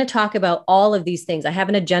 we're going to talk about all of these things. I have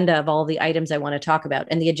an agenda of all the items I want to talk about.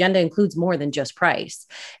 And the agenda includes more than just price.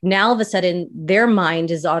 Now, all of a sudden, their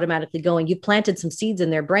mind is automatically going, you planted some seeds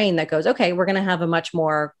in their brain that goes, okay, we're going to have a much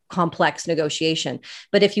more complex negotiation.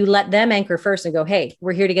 But if you let them anchor first and go, hey,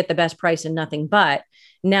 we're here to get the best price and nothing but,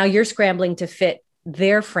 now you're scrambling to fit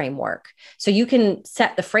their framework. So you can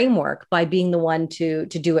set the framework by being the one to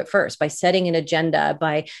do it first, by setting an agenda,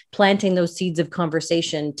 by planting those seeds of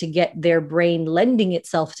conversation to get their brain lending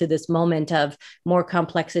itself to this moment of more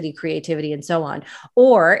complexity, creativity, and so on.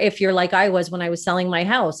 Or if you're like I was when I was selling my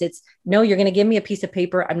house, it's no, you're going to give me a piece of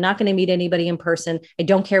paper. I'm not going to meet anybody in person. I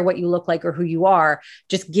don't care what you look like or who you are.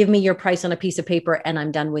 Just give me your price on a piece of paper and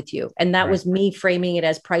I'm done with you. And that was me framing it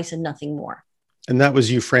as price and nothing more. And that was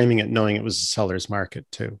you framing it knowing it was a seller's market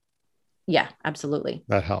too. Yeah, absolutely.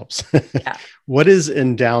 That helps. Yeah. What is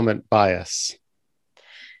endowment bias?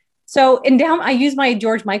 So I use my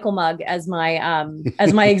George Michael mug as my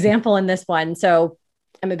example in this one. So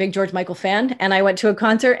I'm a big George Michael fan, and I went to a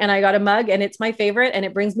concert and I got a mug, and it's my favorite, and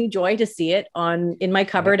it brings me joy to see it in my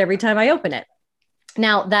cupboard every time I open it.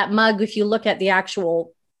 Now that mug, if you look at the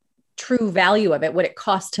actual true value of it, what it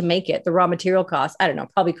costs to make it, the raw material cost, I don't know,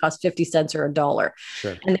 probably cost 50 cents or $1.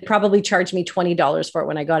 Sure. And they probably charged me $20 for it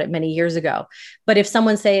when I got it many years ago. But if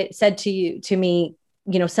someone said to me,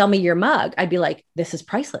 sell me your mug, I'd be like, this is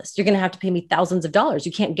priceless. You're going to have to pay me thousands of dollars.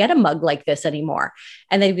 You can't get a mug like this anymore.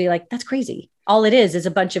 And they'd be like, that's crazy. All it is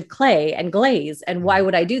a bunch of clay and glaze. And why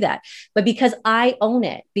would I do that? But because I own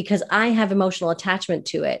it, because I have emotional attachment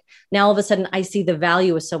to it, now all of a sudden I see the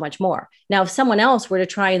value is so much more. Now, if someone else were to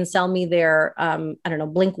try and sell me their,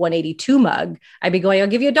 Blink 182 mug, I'd be going, I'll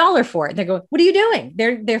give you $1 for it. They go, what are you doing?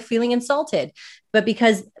 They're feeling insulted. but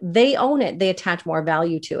because they own it, they attach more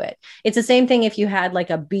value to it. It's the same thing if you had like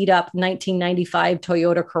a beat up 1995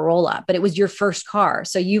 Toyota Corolla, but it was your first car.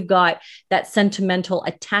 So you've got that sentimental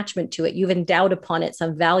attachment to it. You've endowed upon it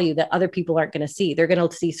some value that other people aren't going to see. They're going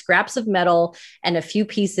to see scraps of metal and a few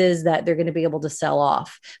pieces that they're going to be able to sell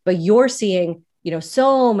off. But you're seeing,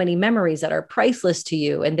 so many memories that are priceless to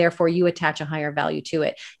you, and therefore you attach a higher value to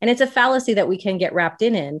it. And it's a fallacy that we can get wrapped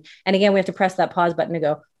in. And again, we have to press that pause button to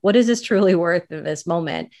go, what is this truly worth in this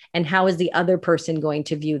moment? And how is the other person going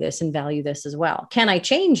to view this and value this as well? Can I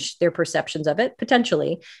change their perceptions of it?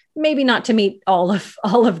 Potentially, maybe not to meet all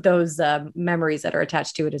of those memories that are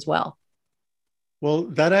attached to it as well. Well,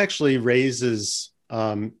 that actually raises,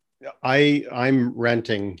 I'm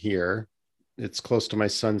renting here. It's close to my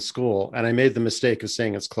son's school. And I made the mistake of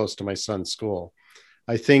saying it's close to my son's school.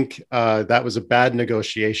 I think that was a bad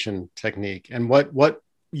negotiation technique. And what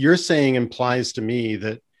you're saying implies to me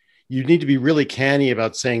that you need to be really canny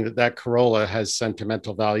about saying that Corolla has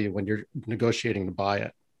sentimental value when you're negotiating to buy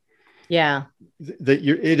it. Yeah.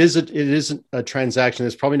 It isn't a transaction.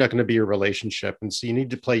 It's probably not going to be a relationship. And so you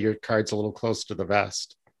need to play your cards a little close to the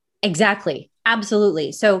vest. Exactly.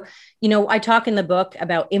 Absolutely. So, I talk in the book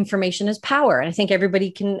about information as power. And I think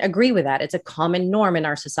everybody can agree with that. It's a common norm in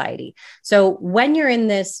our society. So when you're in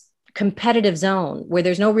this competitive zone where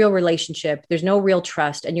there's no real relationship, there's no real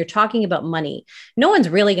trust, and you're talking about money, no one's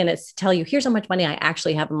really going to tell you, here's how much money I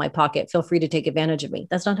actually have in my pocket. Feel free to take advantage of me.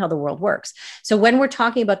 That's not how the world works. So when we're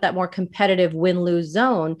talking about that more competitive win-lose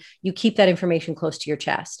zone, you keep that information close to your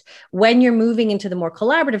chest. When you're moving into the more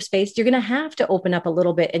collaborative space, you're going to have to open up a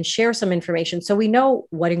little bit and share some information so we know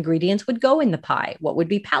what ingredients would go in the pie, what would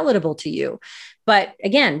be palatable to you. But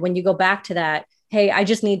again, when you go back to that, hey, I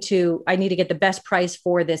need to get the best price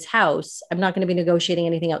for this house. I'm not going to be negotiating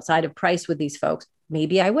anything outside of price with these folks.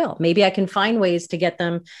 Maybe I will. Maybe I can find ways to get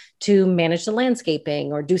them to manage the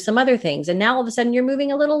landscaping or do some other things. And now all of a sudden you're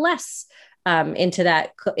moving a little less into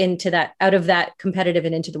that, out of that competitive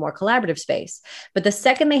and into the more collaborative space. But the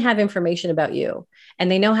second they have information about you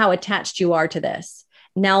and they know how attached you are to this,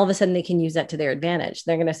 now all of a sudden they can use that to their advantage.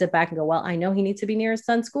 They're going to sit back and go, well, I know he needs to be near his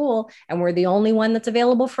son's school and we're the only one that's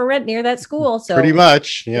available for rent near that school. So pretty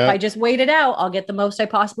much, yeah. If I just wait it out, I'll get the most I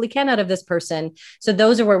possibly can out of this person. So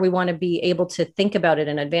those are where we want to be able to think about it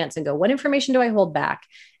in advance and go, what information do I hold back?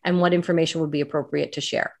 And what information would be appropriate to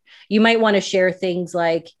share? You might want to share things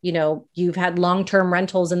like, you've had long-term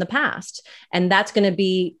rentals in the past, and that's going to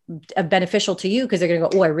be beneficial to you because they're going to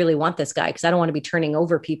go, oh, I really want this guy because I don't want to be turning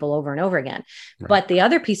over people over and over again. Right. But the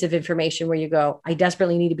other piece of information where you go, I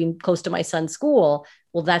desperately need to be close to my son's school.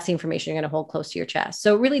 Well, that's the information you're going to hold close to your chest.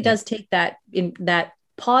 So it really does take that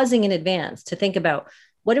pausing in advance to think about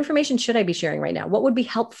what information should I be sharing right now? What would be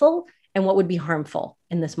helpful and what would be harmful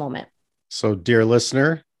in this moment? So, dear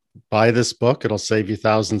listener, buy this book. It'll save you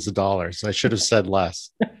thousands of dollars. I should have said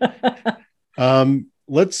less.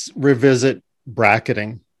 Let's revisit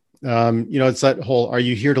bracketing. It's that whole, are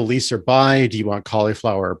you here to lease or buy? Do you want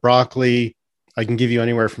cauliflower or broccoli? I can give you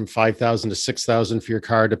anywhere from $5,000 to $6,000 for your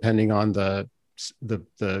car, depending on the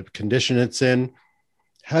condition it's in.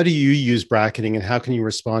 How do you use bracketing and how can you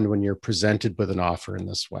respond when you're presented with an offer in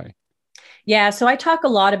this way? Yeah. So I talk a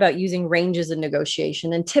lot about using ranges in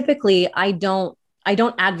negotiation, and typically I don't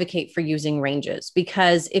advocate for using ranges,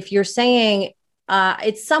 because if you're saying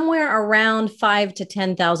it's somewhere around $5,000 to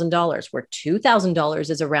 $10,000, where $2,000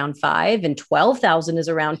 is around $5,000 and $12,000 is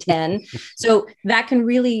around $10,000, so that can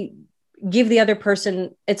really give the other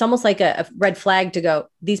person, it's almost like a red flag to go,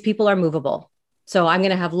 these people are movable. So I'm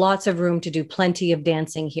going to have lots of room to do plenty of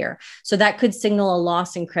dancing here. So that could signal a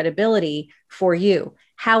loss in credibility for you.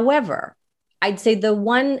 However, I'd say the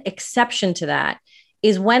one exception to that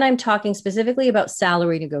is when I'm talking specifically about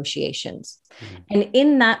salary negotiations. Mm-hmm. And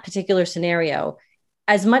in that particular scenario,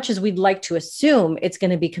 as much as we'd like to assume it's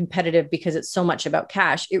going to be competitive because it's so much about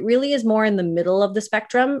cash, it really is more in the middle of the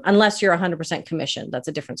spectrum, unless you're 100% commission. That's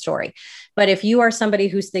a different story. But if you are somebody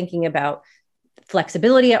who's thinking about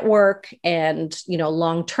flexibility at work and,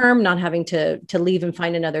 long-term, not having to leave and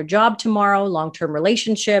find another job tomorrow, long-term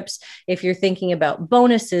relationships, if you're thinking about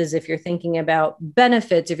bonuses, if you're thinking about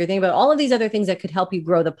benefits, if you're thinking about all of these other things that could help you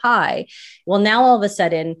grow the pie, well, now all of a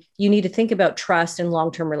sudden you need to think about trust and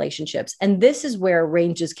long-term relationships. And this is where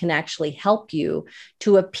ranges can actually help you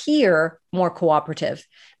to appear more cooperative.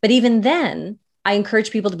 But even then, I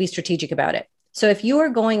encourage people to be strategic about it. So if you are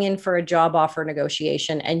going in for a job offer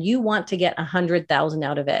negotiation and you want to get 100,000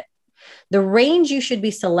 out of it, the range you should be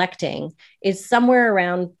selecting is somewhere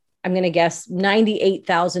around, I'm going to guess,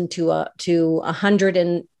 98,000 to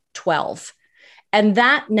 112. And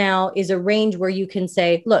that now is a range where you can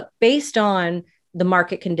say, look, based on the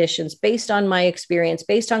market conditions, based on my experience,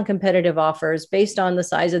 based on competitive offers, based on the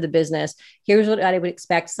size of the business, here's what I would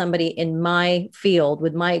expect somebody in my field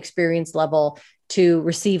with my experience level to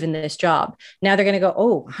receive in this job. Now they're going to go,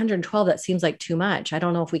 oh, 112, that seems like too much. I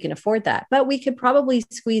don't know if we can afford that, but we could probably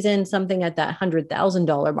squeeze in something at that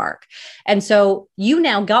 $100,000 mark. And so you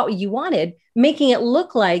now got what you wanted, making it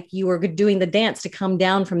look like you were doing the dance to come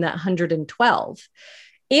down from that 112.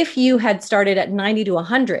 If you had started at 90 to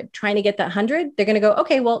 100, trying to get that 100, they're going to go,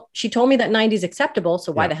 okay, well, she told me that 90 is acceptable.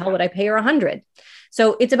 So why the hell would I pay her 100?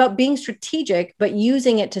 So it's about being strategic, but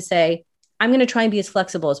using it to say, I'm going to try and be as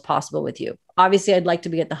flexible as possible with you. Obviously, I'd like to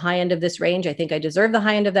be at the high end of this range. I think I deserve the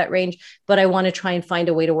high end of that range, but I want to try and find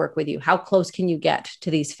a way to work with you. How close can you get to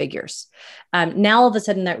these figures? Now, all of a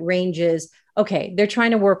sudden, that range is, okay, they're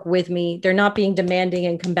trying to work with me. They're not being demanding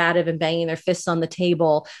and combative and banging their fists on the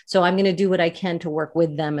table. So I'm going to do what I can to work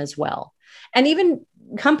with them as well. And even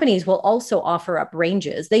companies will also offer up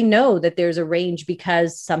ranges. They know that there's a range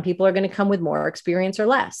because some people are going to come with more experience or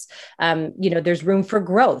less. There's room for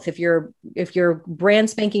growth. If you're brand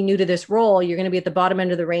spanking new to this role, you're going to be at the bottom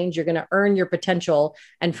end of the range. You're going to earn your potential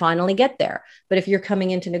and finally get there. But if you're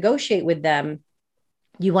coming in to negotiate with them,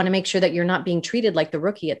 you want to make sure that you're not being treated like the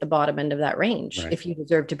rookie at the bottom end of that range, right, if you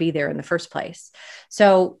deserve to be there in the first place.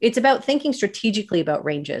 So it's about thinking strategically about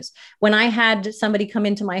ranges. When I had somebody come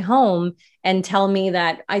into my home and tell me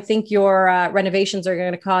that I think your renovations are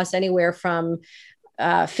going to cost anywhere from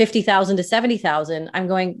 $50,000 to $70,000, I'm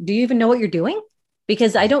going, do you even know what you're doing?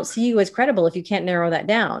 Because I don't see you as credible if you can't narrow that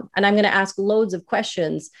down. And I'm going to ask loads of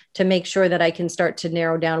questions to make sure that I can start to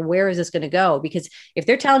narrow down, where is this going to go? Because if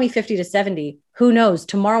they're telling me 50 to 70, who knows?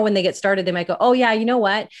 Tomorrow when they get started, they might go, oh yeah, you know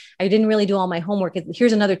what? I didn't really do all my homework.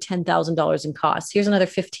 Here's another $10,000 in costs. Here's another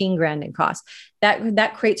 15 grand in costs.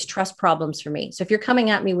 That creates trust problems for me. So if you're coming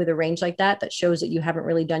at me with a range like that shows that you haven't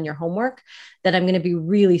really done your homework, then I'm going to be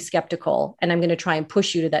really skeptical. And I'm going to try and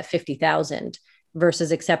push you to that 50,000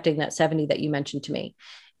 versus accepting that 70 that you mentioned to me.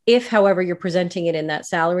 If, however, you're presenting it in that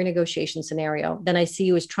salary negotiation scenario, then I see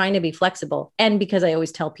you as trying to be flexible. And because I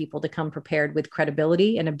always tell people to come prepared with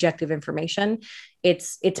credibility and objective information,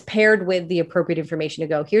 it's paired with the appropriate information to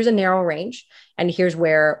go, here's a narrow range, and here's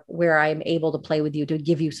where I'm able to play with you to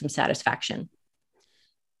give you some satisfaction.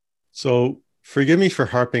 So forgive me for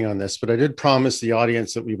harping on this, but I did promise the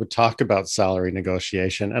audience that we would talk about salary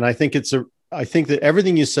negotiation. And I think that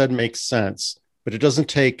everything you said makes sense, but it doesn't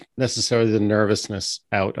take necessarily the nervousness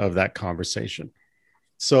out of that conversation.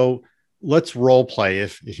 So let's role play,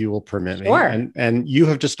 if you will permit me. Sure. And you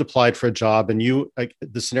have just applied for a job, and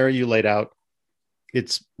the scenario you laid out,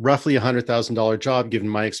 it's roughly $100,000 job, given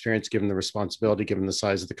my experience, given the responsibility, given the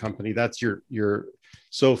size of the company. That's your.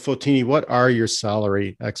 So Fotini, what are your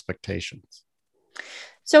salary expectations?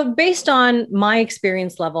 So based on my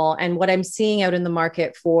experience level and what I'm seeing out in the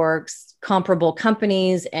market for comparable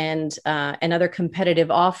companies and other competitive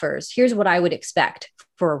offers, here's what I would expect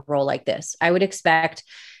for a role like this. I would expect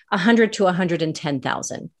 100 to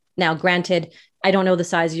 110,000. Now, granted, I don't know the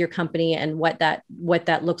size of your company and what that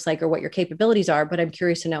looks like or what your capabilities are, but I'm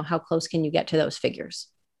curious to know, how close can you get to those figures?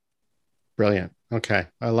 Brilliant. Okay.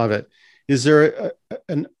 I love it. Is there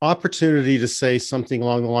an opportunity to say something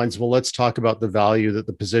along the lines, well, let's talk about the value that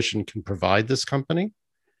the position can provide this company,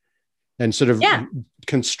 and sort of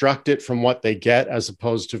construct it from what they get as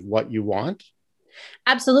opposed to what you want?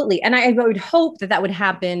 Absolutely. And I would hope that would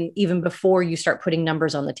happen even before you start putting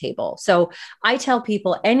numbers on the table. So I tell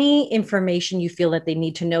people, any information you feel that they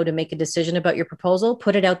need to know to make a decision about your proposal,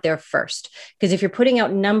 put it out there first. Because if you're putting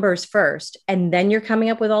out numbers first, and then you're coming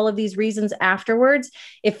up with all of these reasons afterwards,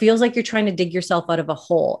 it feels like you're trying to dig yourself out of a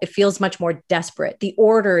hole. It feels much more desperate. The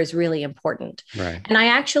order is really important. Right. And I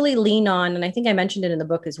actually lean on, and I think I mentioned it in the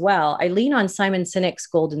book as well, I lean on Simon Sinek's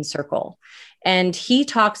Golden Circle. And he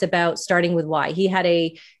talks about starting with why. He had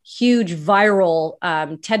a huge viral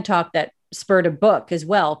TED Talk that spurred a book as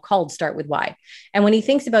well called Start With Why. And when he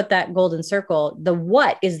thinks about that golden circle, the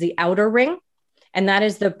what is the outer ring. And that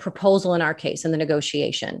is the proposal in our case, and the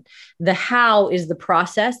negotiation. The how is the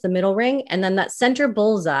process, the middle ring. And then that center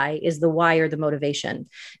bullseye is the why, or the motivation.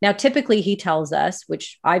 Now, typically he tells us,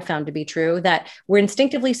 which I found to be true, that we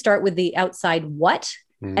instinctively start with the outside what.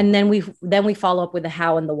 And then we follow up with the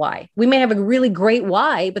how and the why. We may have a really great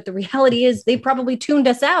why, but the reality is they probably tuned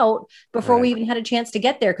us out before we even had a chance to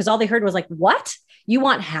get there, because all they heard was like, what? You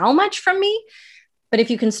want how much from me? But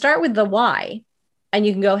if you can start with the why, and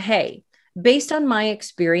you can go, hey, based on my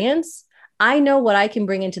experience, I know what I can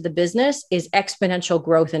bring into the business is exponential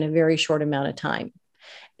growth in a very short amount of time.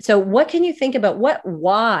 So what can you think about what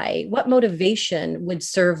motivation would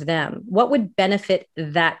serve them? What would benefit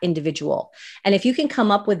that individual? And if you can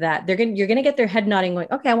come up with that, you're going to get their head nodding going,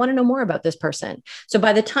 okay, I want to know more about this person. So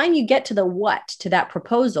by the time you get to the what to that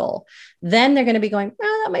proposal, then they're going to be going,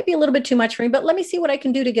 that might be a little bit too much for me, but let me see what I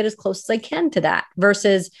can do to get as close as I can to that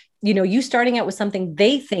versus you starting out with something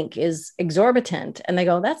they think is exorbitant and they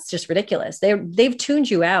go, that's just ridiculous. They've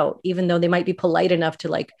tuned you out, even though they might be polite enough to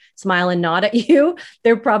like smile and nod at you.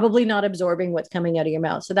 They're probably not absorbing what's coming out of your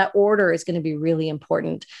mouth. So that order is going to be really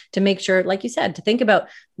important to make sure, like you said, to think about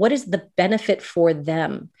what is the benefit for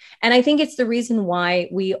them. And I think it's the reason why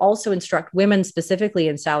we also instruct women specifically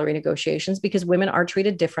in salary negotiations, because women are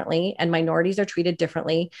treated differently and minorities are treated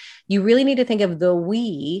differently. You really need to think of the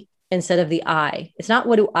we instead of the I. It's not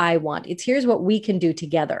what do I want? It's here's what we can do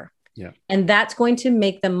together. Yeah. And that's going to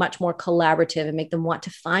make them much more collaborative and make them want to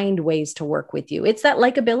find ways to work with you. It's that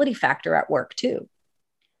likability factor at work too.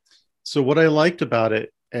 So what I liked about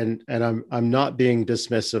it, and I'm not being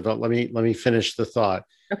dismissive, but let me finish the thought.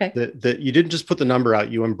 Okay. That you didn't just put the number out,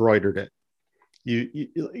 you embroidered it. You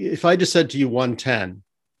if I just said to you 110,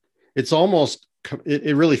 it's almost,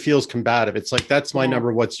 it really feels combative. It's like, that's my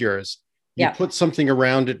number, what's yours? You put something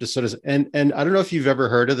around it to sort of, and I don't know if you've ever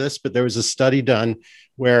heard of this, but there was a study done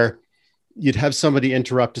where you'd have somebody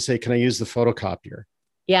interrupt to say, can I use the photocopier?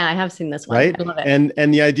 Yeah, I have seen this one. Right. I love it.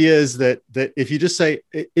 And the idea is that if you just say,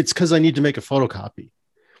 it's because I need to make a photocopy,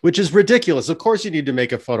 which is ridiculous. Of course you need to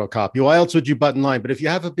make a photocopy. Why else would you button line? But if you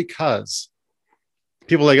have a because,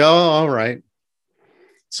 people are like, oh, all right.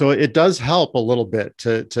 So it does help a little bit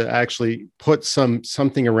to actually put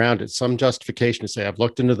something around it, some justification to say, I've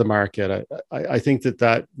looked into the market. I think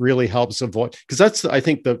that really helps avoid, because that's, I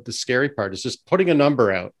think the scary part is just putting a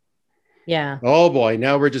number out. Yeah. Oh boy,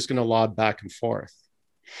 now we're just going to lob back and forth.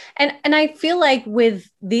 And I feel like with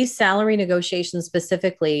these salary negotiations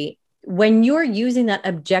specifically, when you're using that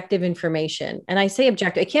objective information, and I say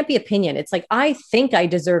objective, it can't be opinion. It's like, I think I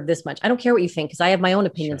deserve this much. I don't care what you think, because I have my own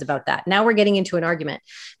opinions about that. Now we're getting into an argument.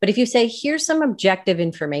 But if you say, here's some objective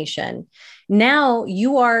information, now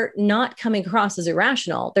you are not coming across as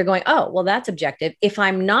irrational. They're going, oh, well, that's objective. If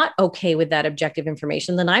I'm not okay with that objective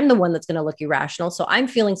information, then I'm the one that's going to look irrational. So I'm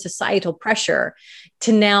feeling societal pressure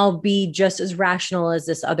to now be just as rational as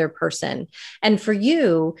this other person. And for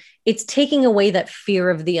you, it's taking away that fear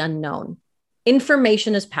of the unknown.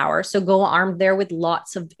 Information is power. So go armed there with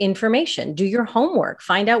lots of information. Do your homework.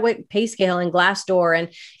 Find out what PayScale and Glassdoor and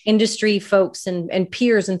industry folks and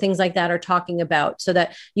peers and things like that are talking about, so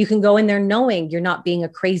that you can go in there knowing you're not being a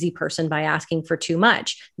crazy person by asking for too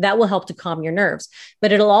much. That will help to calm your nerves.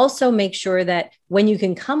 But it'll also make sure that when you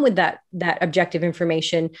can come with that objective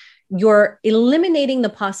information, you're eliminating the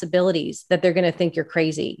possibilities that they're going to think you're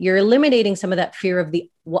crazy. You're eliminating some of that fear of the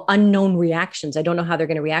unknown reactions. I don't know how they're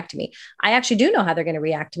going to react to me. I actually do know how they're going to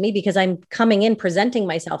react to me, because I'm coming in presenting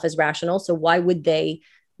myself as rational. So why would they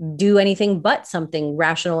do anything but something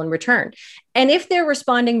rational in return? And if they're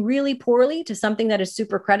responding really poorly to something that is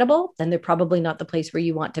super credible, then they're probably not the place where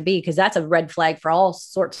you want to be, because that's a red flag for all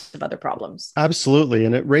sorts of other problems. Absolutely.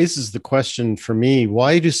 And it raises the question for me,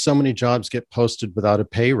 why do so many jobs get posted without a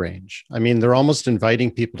pay range? I mean, they're almost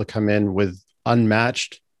inviting people to come in with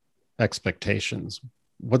unmatched expectations.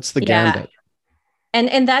 What's the gambit?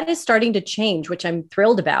 And that is starting to change, which I'm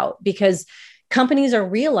thrilled about, because companies are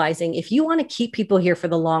realizing if you want to keep people here for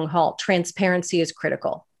the long haul, transparency is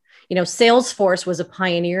critical. Salesforce was a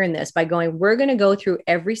pioneer in this by going, we're going to go through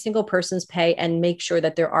every single person's pay and make sure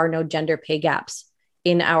that there are no gender pay gaps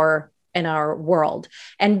in our world.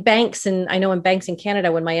 And banks, and I know in banks in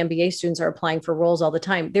Canada, when my MBA students are applying for roles all the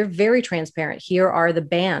time, they're very transparent. Here are the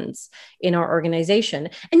bands in our organization.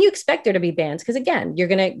 And you expect there to be bands, because again, you're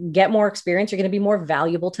going to get more experience. You're going to be more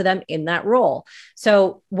valuable to them in that role.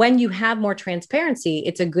 So when you have more transparency,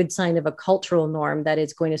 it's a good sign of a cultural norm that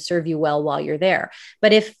is going to serve you well while you're there.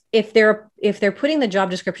 But if they're putting the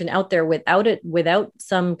job description out there without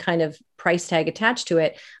some kind of price tag attached to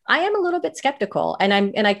it, I am a little bit skeptical.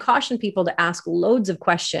 And I caution people to ask loads of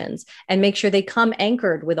questions and make sure they come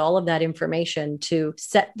anchored with all of that information to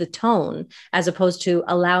set the tone, as opposed to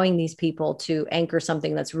allowing these people to anchor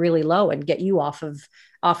something that's really low and get you off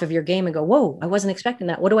of your game and go, whoa, I wasn't expecting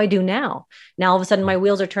that. What do I do now? Now, all of a sudden my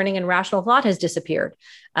wheels are turning and rational thought has disappeared.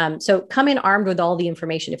 So come in armed with all the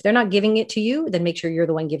information. If they're not giving it to you, then make sure you're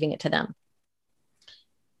the one giving it to them.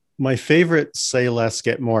 My favorite say less,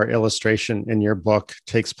 get more illustration in your book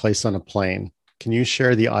takes place on a plane. Can you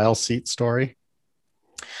share the aisle seat story?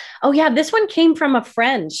 Oh yeah, this one came from a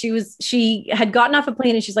friend. She had gotten off a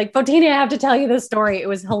plane and she's like, Fotini, I have to tell you this story. It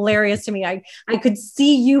was hilarious to me. I could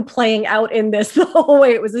see you playing out in this the whole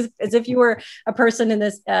way. It was as if you were a person in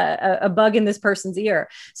this, a bug in this person's ear.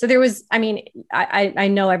 So there was, I mean, I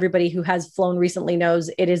know everybody who has flown recently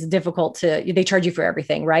knows it is difficult they charge you for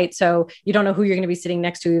everything, right? So you don't know who you're going to be sitting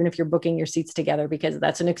next to, even if you're booking your seats together, because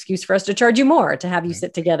that's an excuse for us to charge you more to have you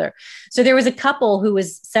sit together. So there was a couple who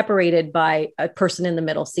was separated by a person in the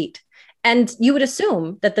middle seat. And you would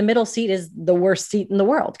assume that the middle seat is the worst seat in the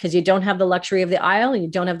world because you don't have the luxury of the aisle and you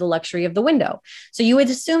don't have the luxury of the window. So you would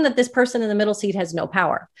assume that this person in the middle seat has no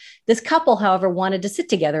power. This couple, however, wanted to sit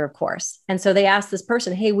together, of course. And so they asked this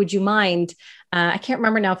person, hey, would you mind? I can't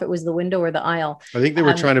remember now if it was the window or the aisle. I think they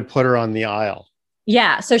were trying to put her on the aisle.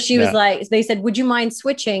 Yeah. So she was like, they said, would you mind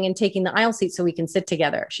switching and taking the aisle seat so we can sit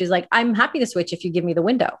together? She's like, I'm happy to switch if you give me the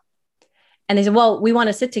window. And they said, well, we want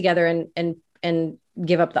to sit together and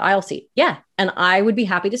give up the aisle seat. Yeah. And I would be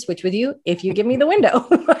happy to switch with you if you give me the window.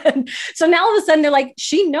 So now all of a sudden they're like,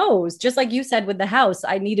 she knows, just like you said with the house,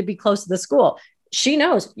 I need to be close to the school. She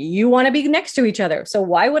knows you want to be next to each other. So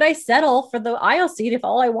why would I settle for the aisle seat if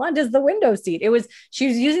all I want is the window seat? She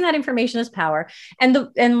was using that information as power.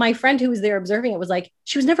 And my friend who was there observing it was like,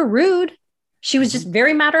 she was never rude. She was just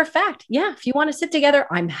very matter of fact. Yeah, if you want to sit together,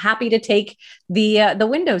 I'm happy to take the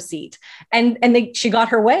window seat. And she got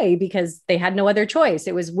her way because they had no other choice.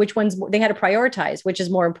 It was which ones they had to prioritize, which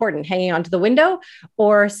is more important, hanging onto the window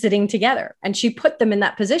or sitting together. And she put them in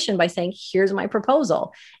that position by saying, here's my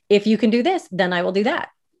proposal. If you can do this, then I will do that.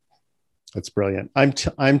 That's brilliant.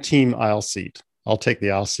 I'm team aisle seat. I'll take the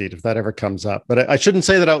aisle seat if that ever comes up. But I shouldn't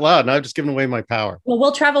say that out loud. Now I've just given away my power. Well,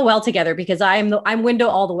 we'll travel well together because I'm window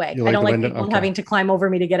all the way. I don't like people having to climb over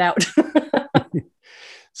me to get out.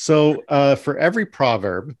 So for every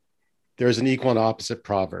proverb, there's an equal and opposite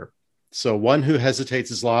proverb. So one who hesitates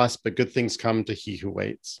is lost, but good things come to he who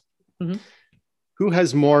waits. Mm-hmm. Who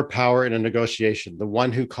has more power in a negotiation, the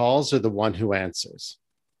one who calls or the one who answers?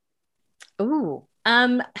 Ooh.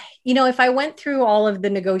 If I went through all of the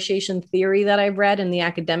negotiation theory that I've read and the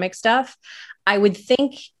academic stuff, I would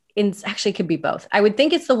think actually could be both. I would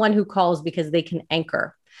think it's the one who calls because they can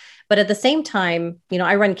anchor. But at the same time,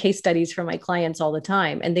 I run case studies for my clients all the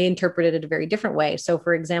time and they interpret it in a very different way. So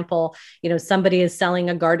for example, somebody is selling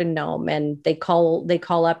a garden gnome and they call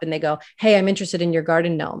up and they go, hey, I'm interested in your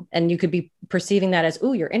garden gnome. And you could be perceiving that as,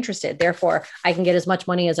 oh, you're interested. Therefore, I can get as much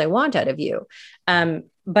money as I want out of you.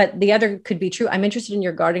 But the other could be true. I'm interested in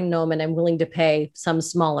your garden gnome and I'm willing to pay some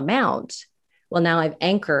small amount. Well, now I've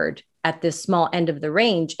anchored at this small end of the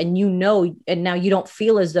range and and now you don't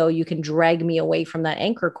feel as though you can drag me away from that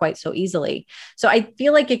anchor quite so easily. So I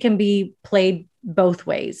feel like it can be played both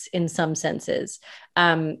ways in some senses.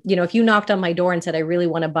 If you knocked on my door and said, I really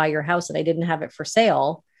want to buy your house and I didn't have it for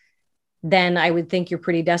sale, then I would think you're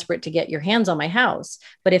pretty desperate to get your hands on my house.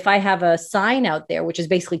 But if I have a sign out there, which is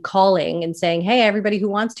basically calling and saying, hey, everybody who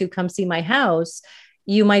wants to come see my house,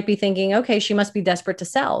 you might be thinking, okay, she must be desperate to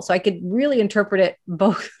sell. So I could really interpret it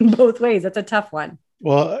both ways. That's a tough one.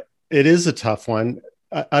 Well, it is a tough one.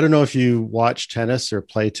 I don't know if you watch tennis or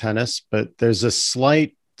play tennis, but there's a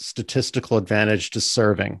slight statistical advantage to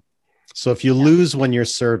serving. So if you lose when you're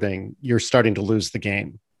serving, you're starting to lose the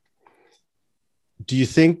game. Do you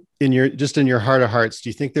think in your heart of hearts, do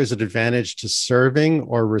you think there's an advantage to serving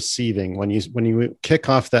or receiving when you kick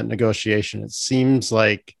off that negotiation? It seems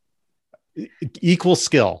like equal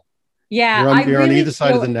skill. Yeah. You're on either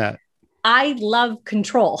side of the net. I love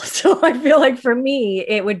control. So I feel like for me,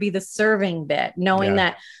 it would be the serving bit, knowing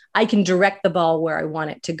that I can direct the ball where I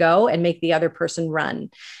want it to go and make the other person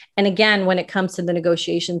run. And again, when it comes to the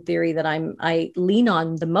negotiation theory that I lean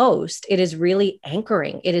on the most, it is really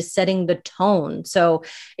anchoring. It is setting the tone. So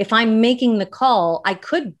if I'm making the call, I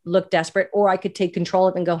could look desperate or I could take control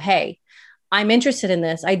of it and go, hey, I'm interested in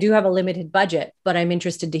this. I do have a limited budget, but I'm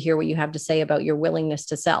interested to hear what you have to say about your willingness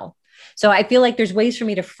to sell. So I feel like there's ways for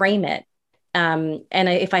me to frame it.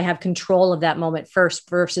 If I have control of that moment first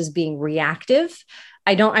versus being reactive,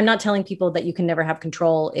 I'm not telling people that you can never have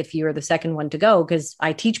control if you're the second one to go, because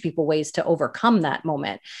I teach people ways to overcome that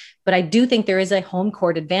moment. But I do think there is a home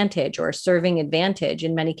court advantage or a serving advantage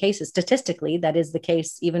in many cases. Statistically, that is the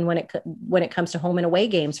case, even when it comes to home and away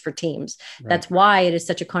games for teams. Right. That's why it is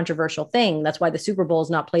such a controversial thing. That's why the Super Bowl is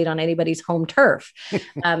not played on anybody's home turf.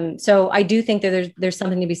 So I do think that there's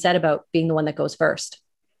something to be said about being the one that goes first.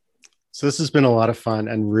 So this has been a lot of fun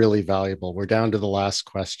and really valuable. We're down to the last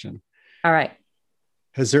question. All right.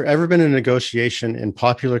 Has there ever been a negotiation in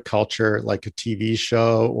popular culture, like a TV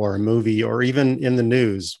show or a movie, or even in the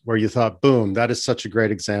news, where you thought, boom, that is such a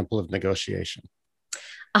great example of negotiation?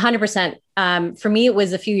 100%. For me, it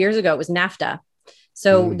was a few years ago, it was NAFTA.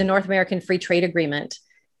 So the North American Free Trade Agreement.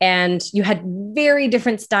 And you had very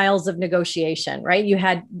different styles of negotiation, right?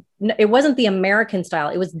 It wasn't the American style.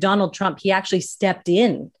 It was Donald Trump. He actually stepped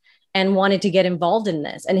in and wanted to get involved in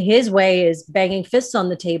this. And his way is banging fists on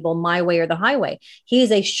the table, my way or the highway. He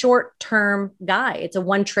is a short-term guy. It's a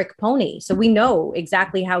one-trick pony. So we know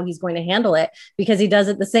exactly how he's going to handle it because he does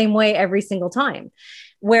it the same way every single time.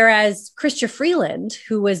 Whereas Chrystia Freeland,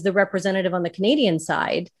 who was the representative on the Canadian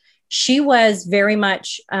side, she was very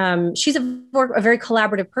much, she's a very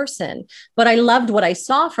collaborative person, but I loved what I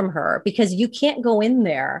saw from her because you can't go in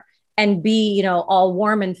there and be, all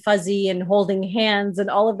warm and fuzzy and holding hands and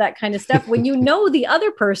all of that kind of stuff when the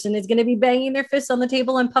other person is going to be banging their fists on the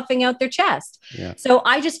table and puffing out their chest. Yeah. So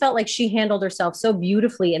I just felt like she handled herself so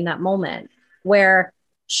beautifully in that moment where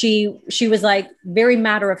she was like very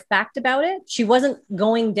matter of fact about it. She wasn't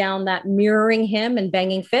going down that mirroring him and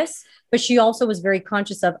banging fists, but she also was very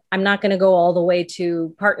conscious of, I'm not going to go all the way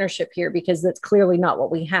to partnership here because that's clearly not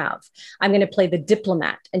what we have. I'm going to play the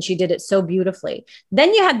diplomat. And she did it so beautifully.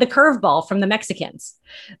 Then you had the curveball from the Mexicans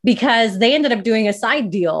because they ended up doing a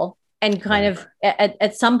side deal and kind of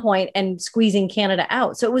at some point and squeezing Canada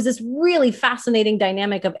out. So it was this really fascinating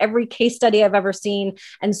dynamic of every case study I've ever seen.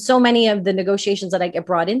 And so many of the negotiations that I get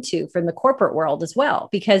brought into from the corporate world as well,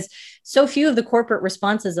 because so few of the corporate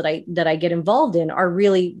responses that I get involved in are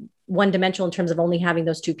really one-dimensional in terms of only having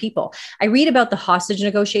those two people. I read about the hostage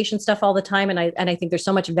negotiation stuff all the time. And I think there's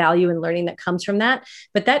so much value in learning that comes from that,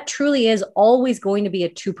 but that truly is always going to be a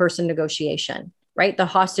two-person negotiation. Right? The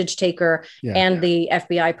hostage taker and the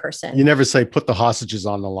FBI person. You never say, put the hostages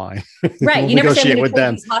on the line. Right. You never say, I'm going to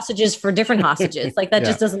trade these hostages for different hostages. Like that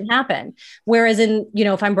just doesn't happen. Whereas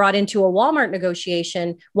if I'm brought into a Walmart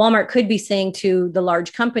negotiation, Walmart could be saying to the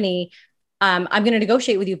large company, I'm going to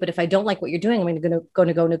negotiate with you, but if I don't like what you're doing, I'm going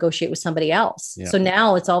to go negotiate with somebody else. Yeah. So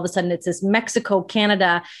now it's all of a sudden it's this Mexico,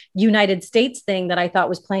 Canada, United States thing that I thought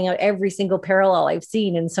was playing out every single parallel I've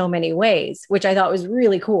seen in so many ways, which I thought was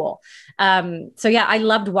really cool. So yeah, I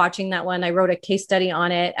loved watching that one. I wrote a case study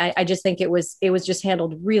on it. I just think it was just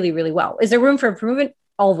handled really, really well. Is there room for improvement?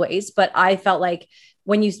 Always, but I felt like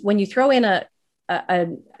when you throw in a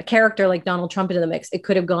character like Donald Trump into the mix, it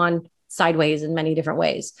could have gone sideways in many different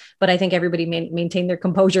ways. But I think everybody maintained their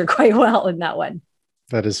composure quite well in that one.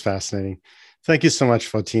 That is fascinating. Thank you so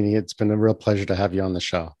much, Fotini. It's been a real pleasure to have you on the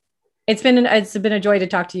show. It's been a joy to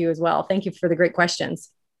talk to you as well. Thank you for the great questions.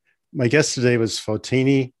 My guest today was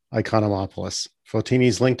Fotini Economopoulos.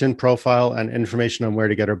 Fotini's LinkedIn profile and information on where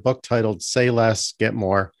to get her book titled Say Less, Get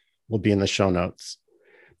More will be in the show notes.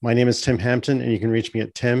 My name is Tim Hampton, and you can reach me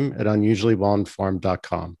at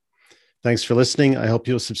tim@unusuallywellinformed.com. Thanks for listening. I hope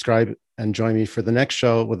you'll subscribe and join me for the next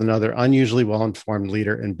show with another unusually well-informed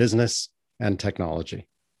leader in business and technology.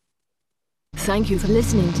 Thank you for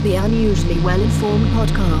listening to the Unusually Well-Informed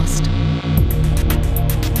podcast.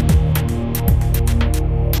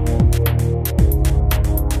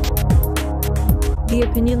 The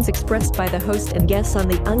opinions expressed by the host and guests on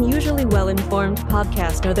the Unusually Well-Informed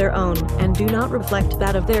podcast are their own and do not reflect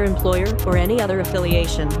that of their employer or any other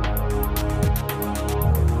affiliation.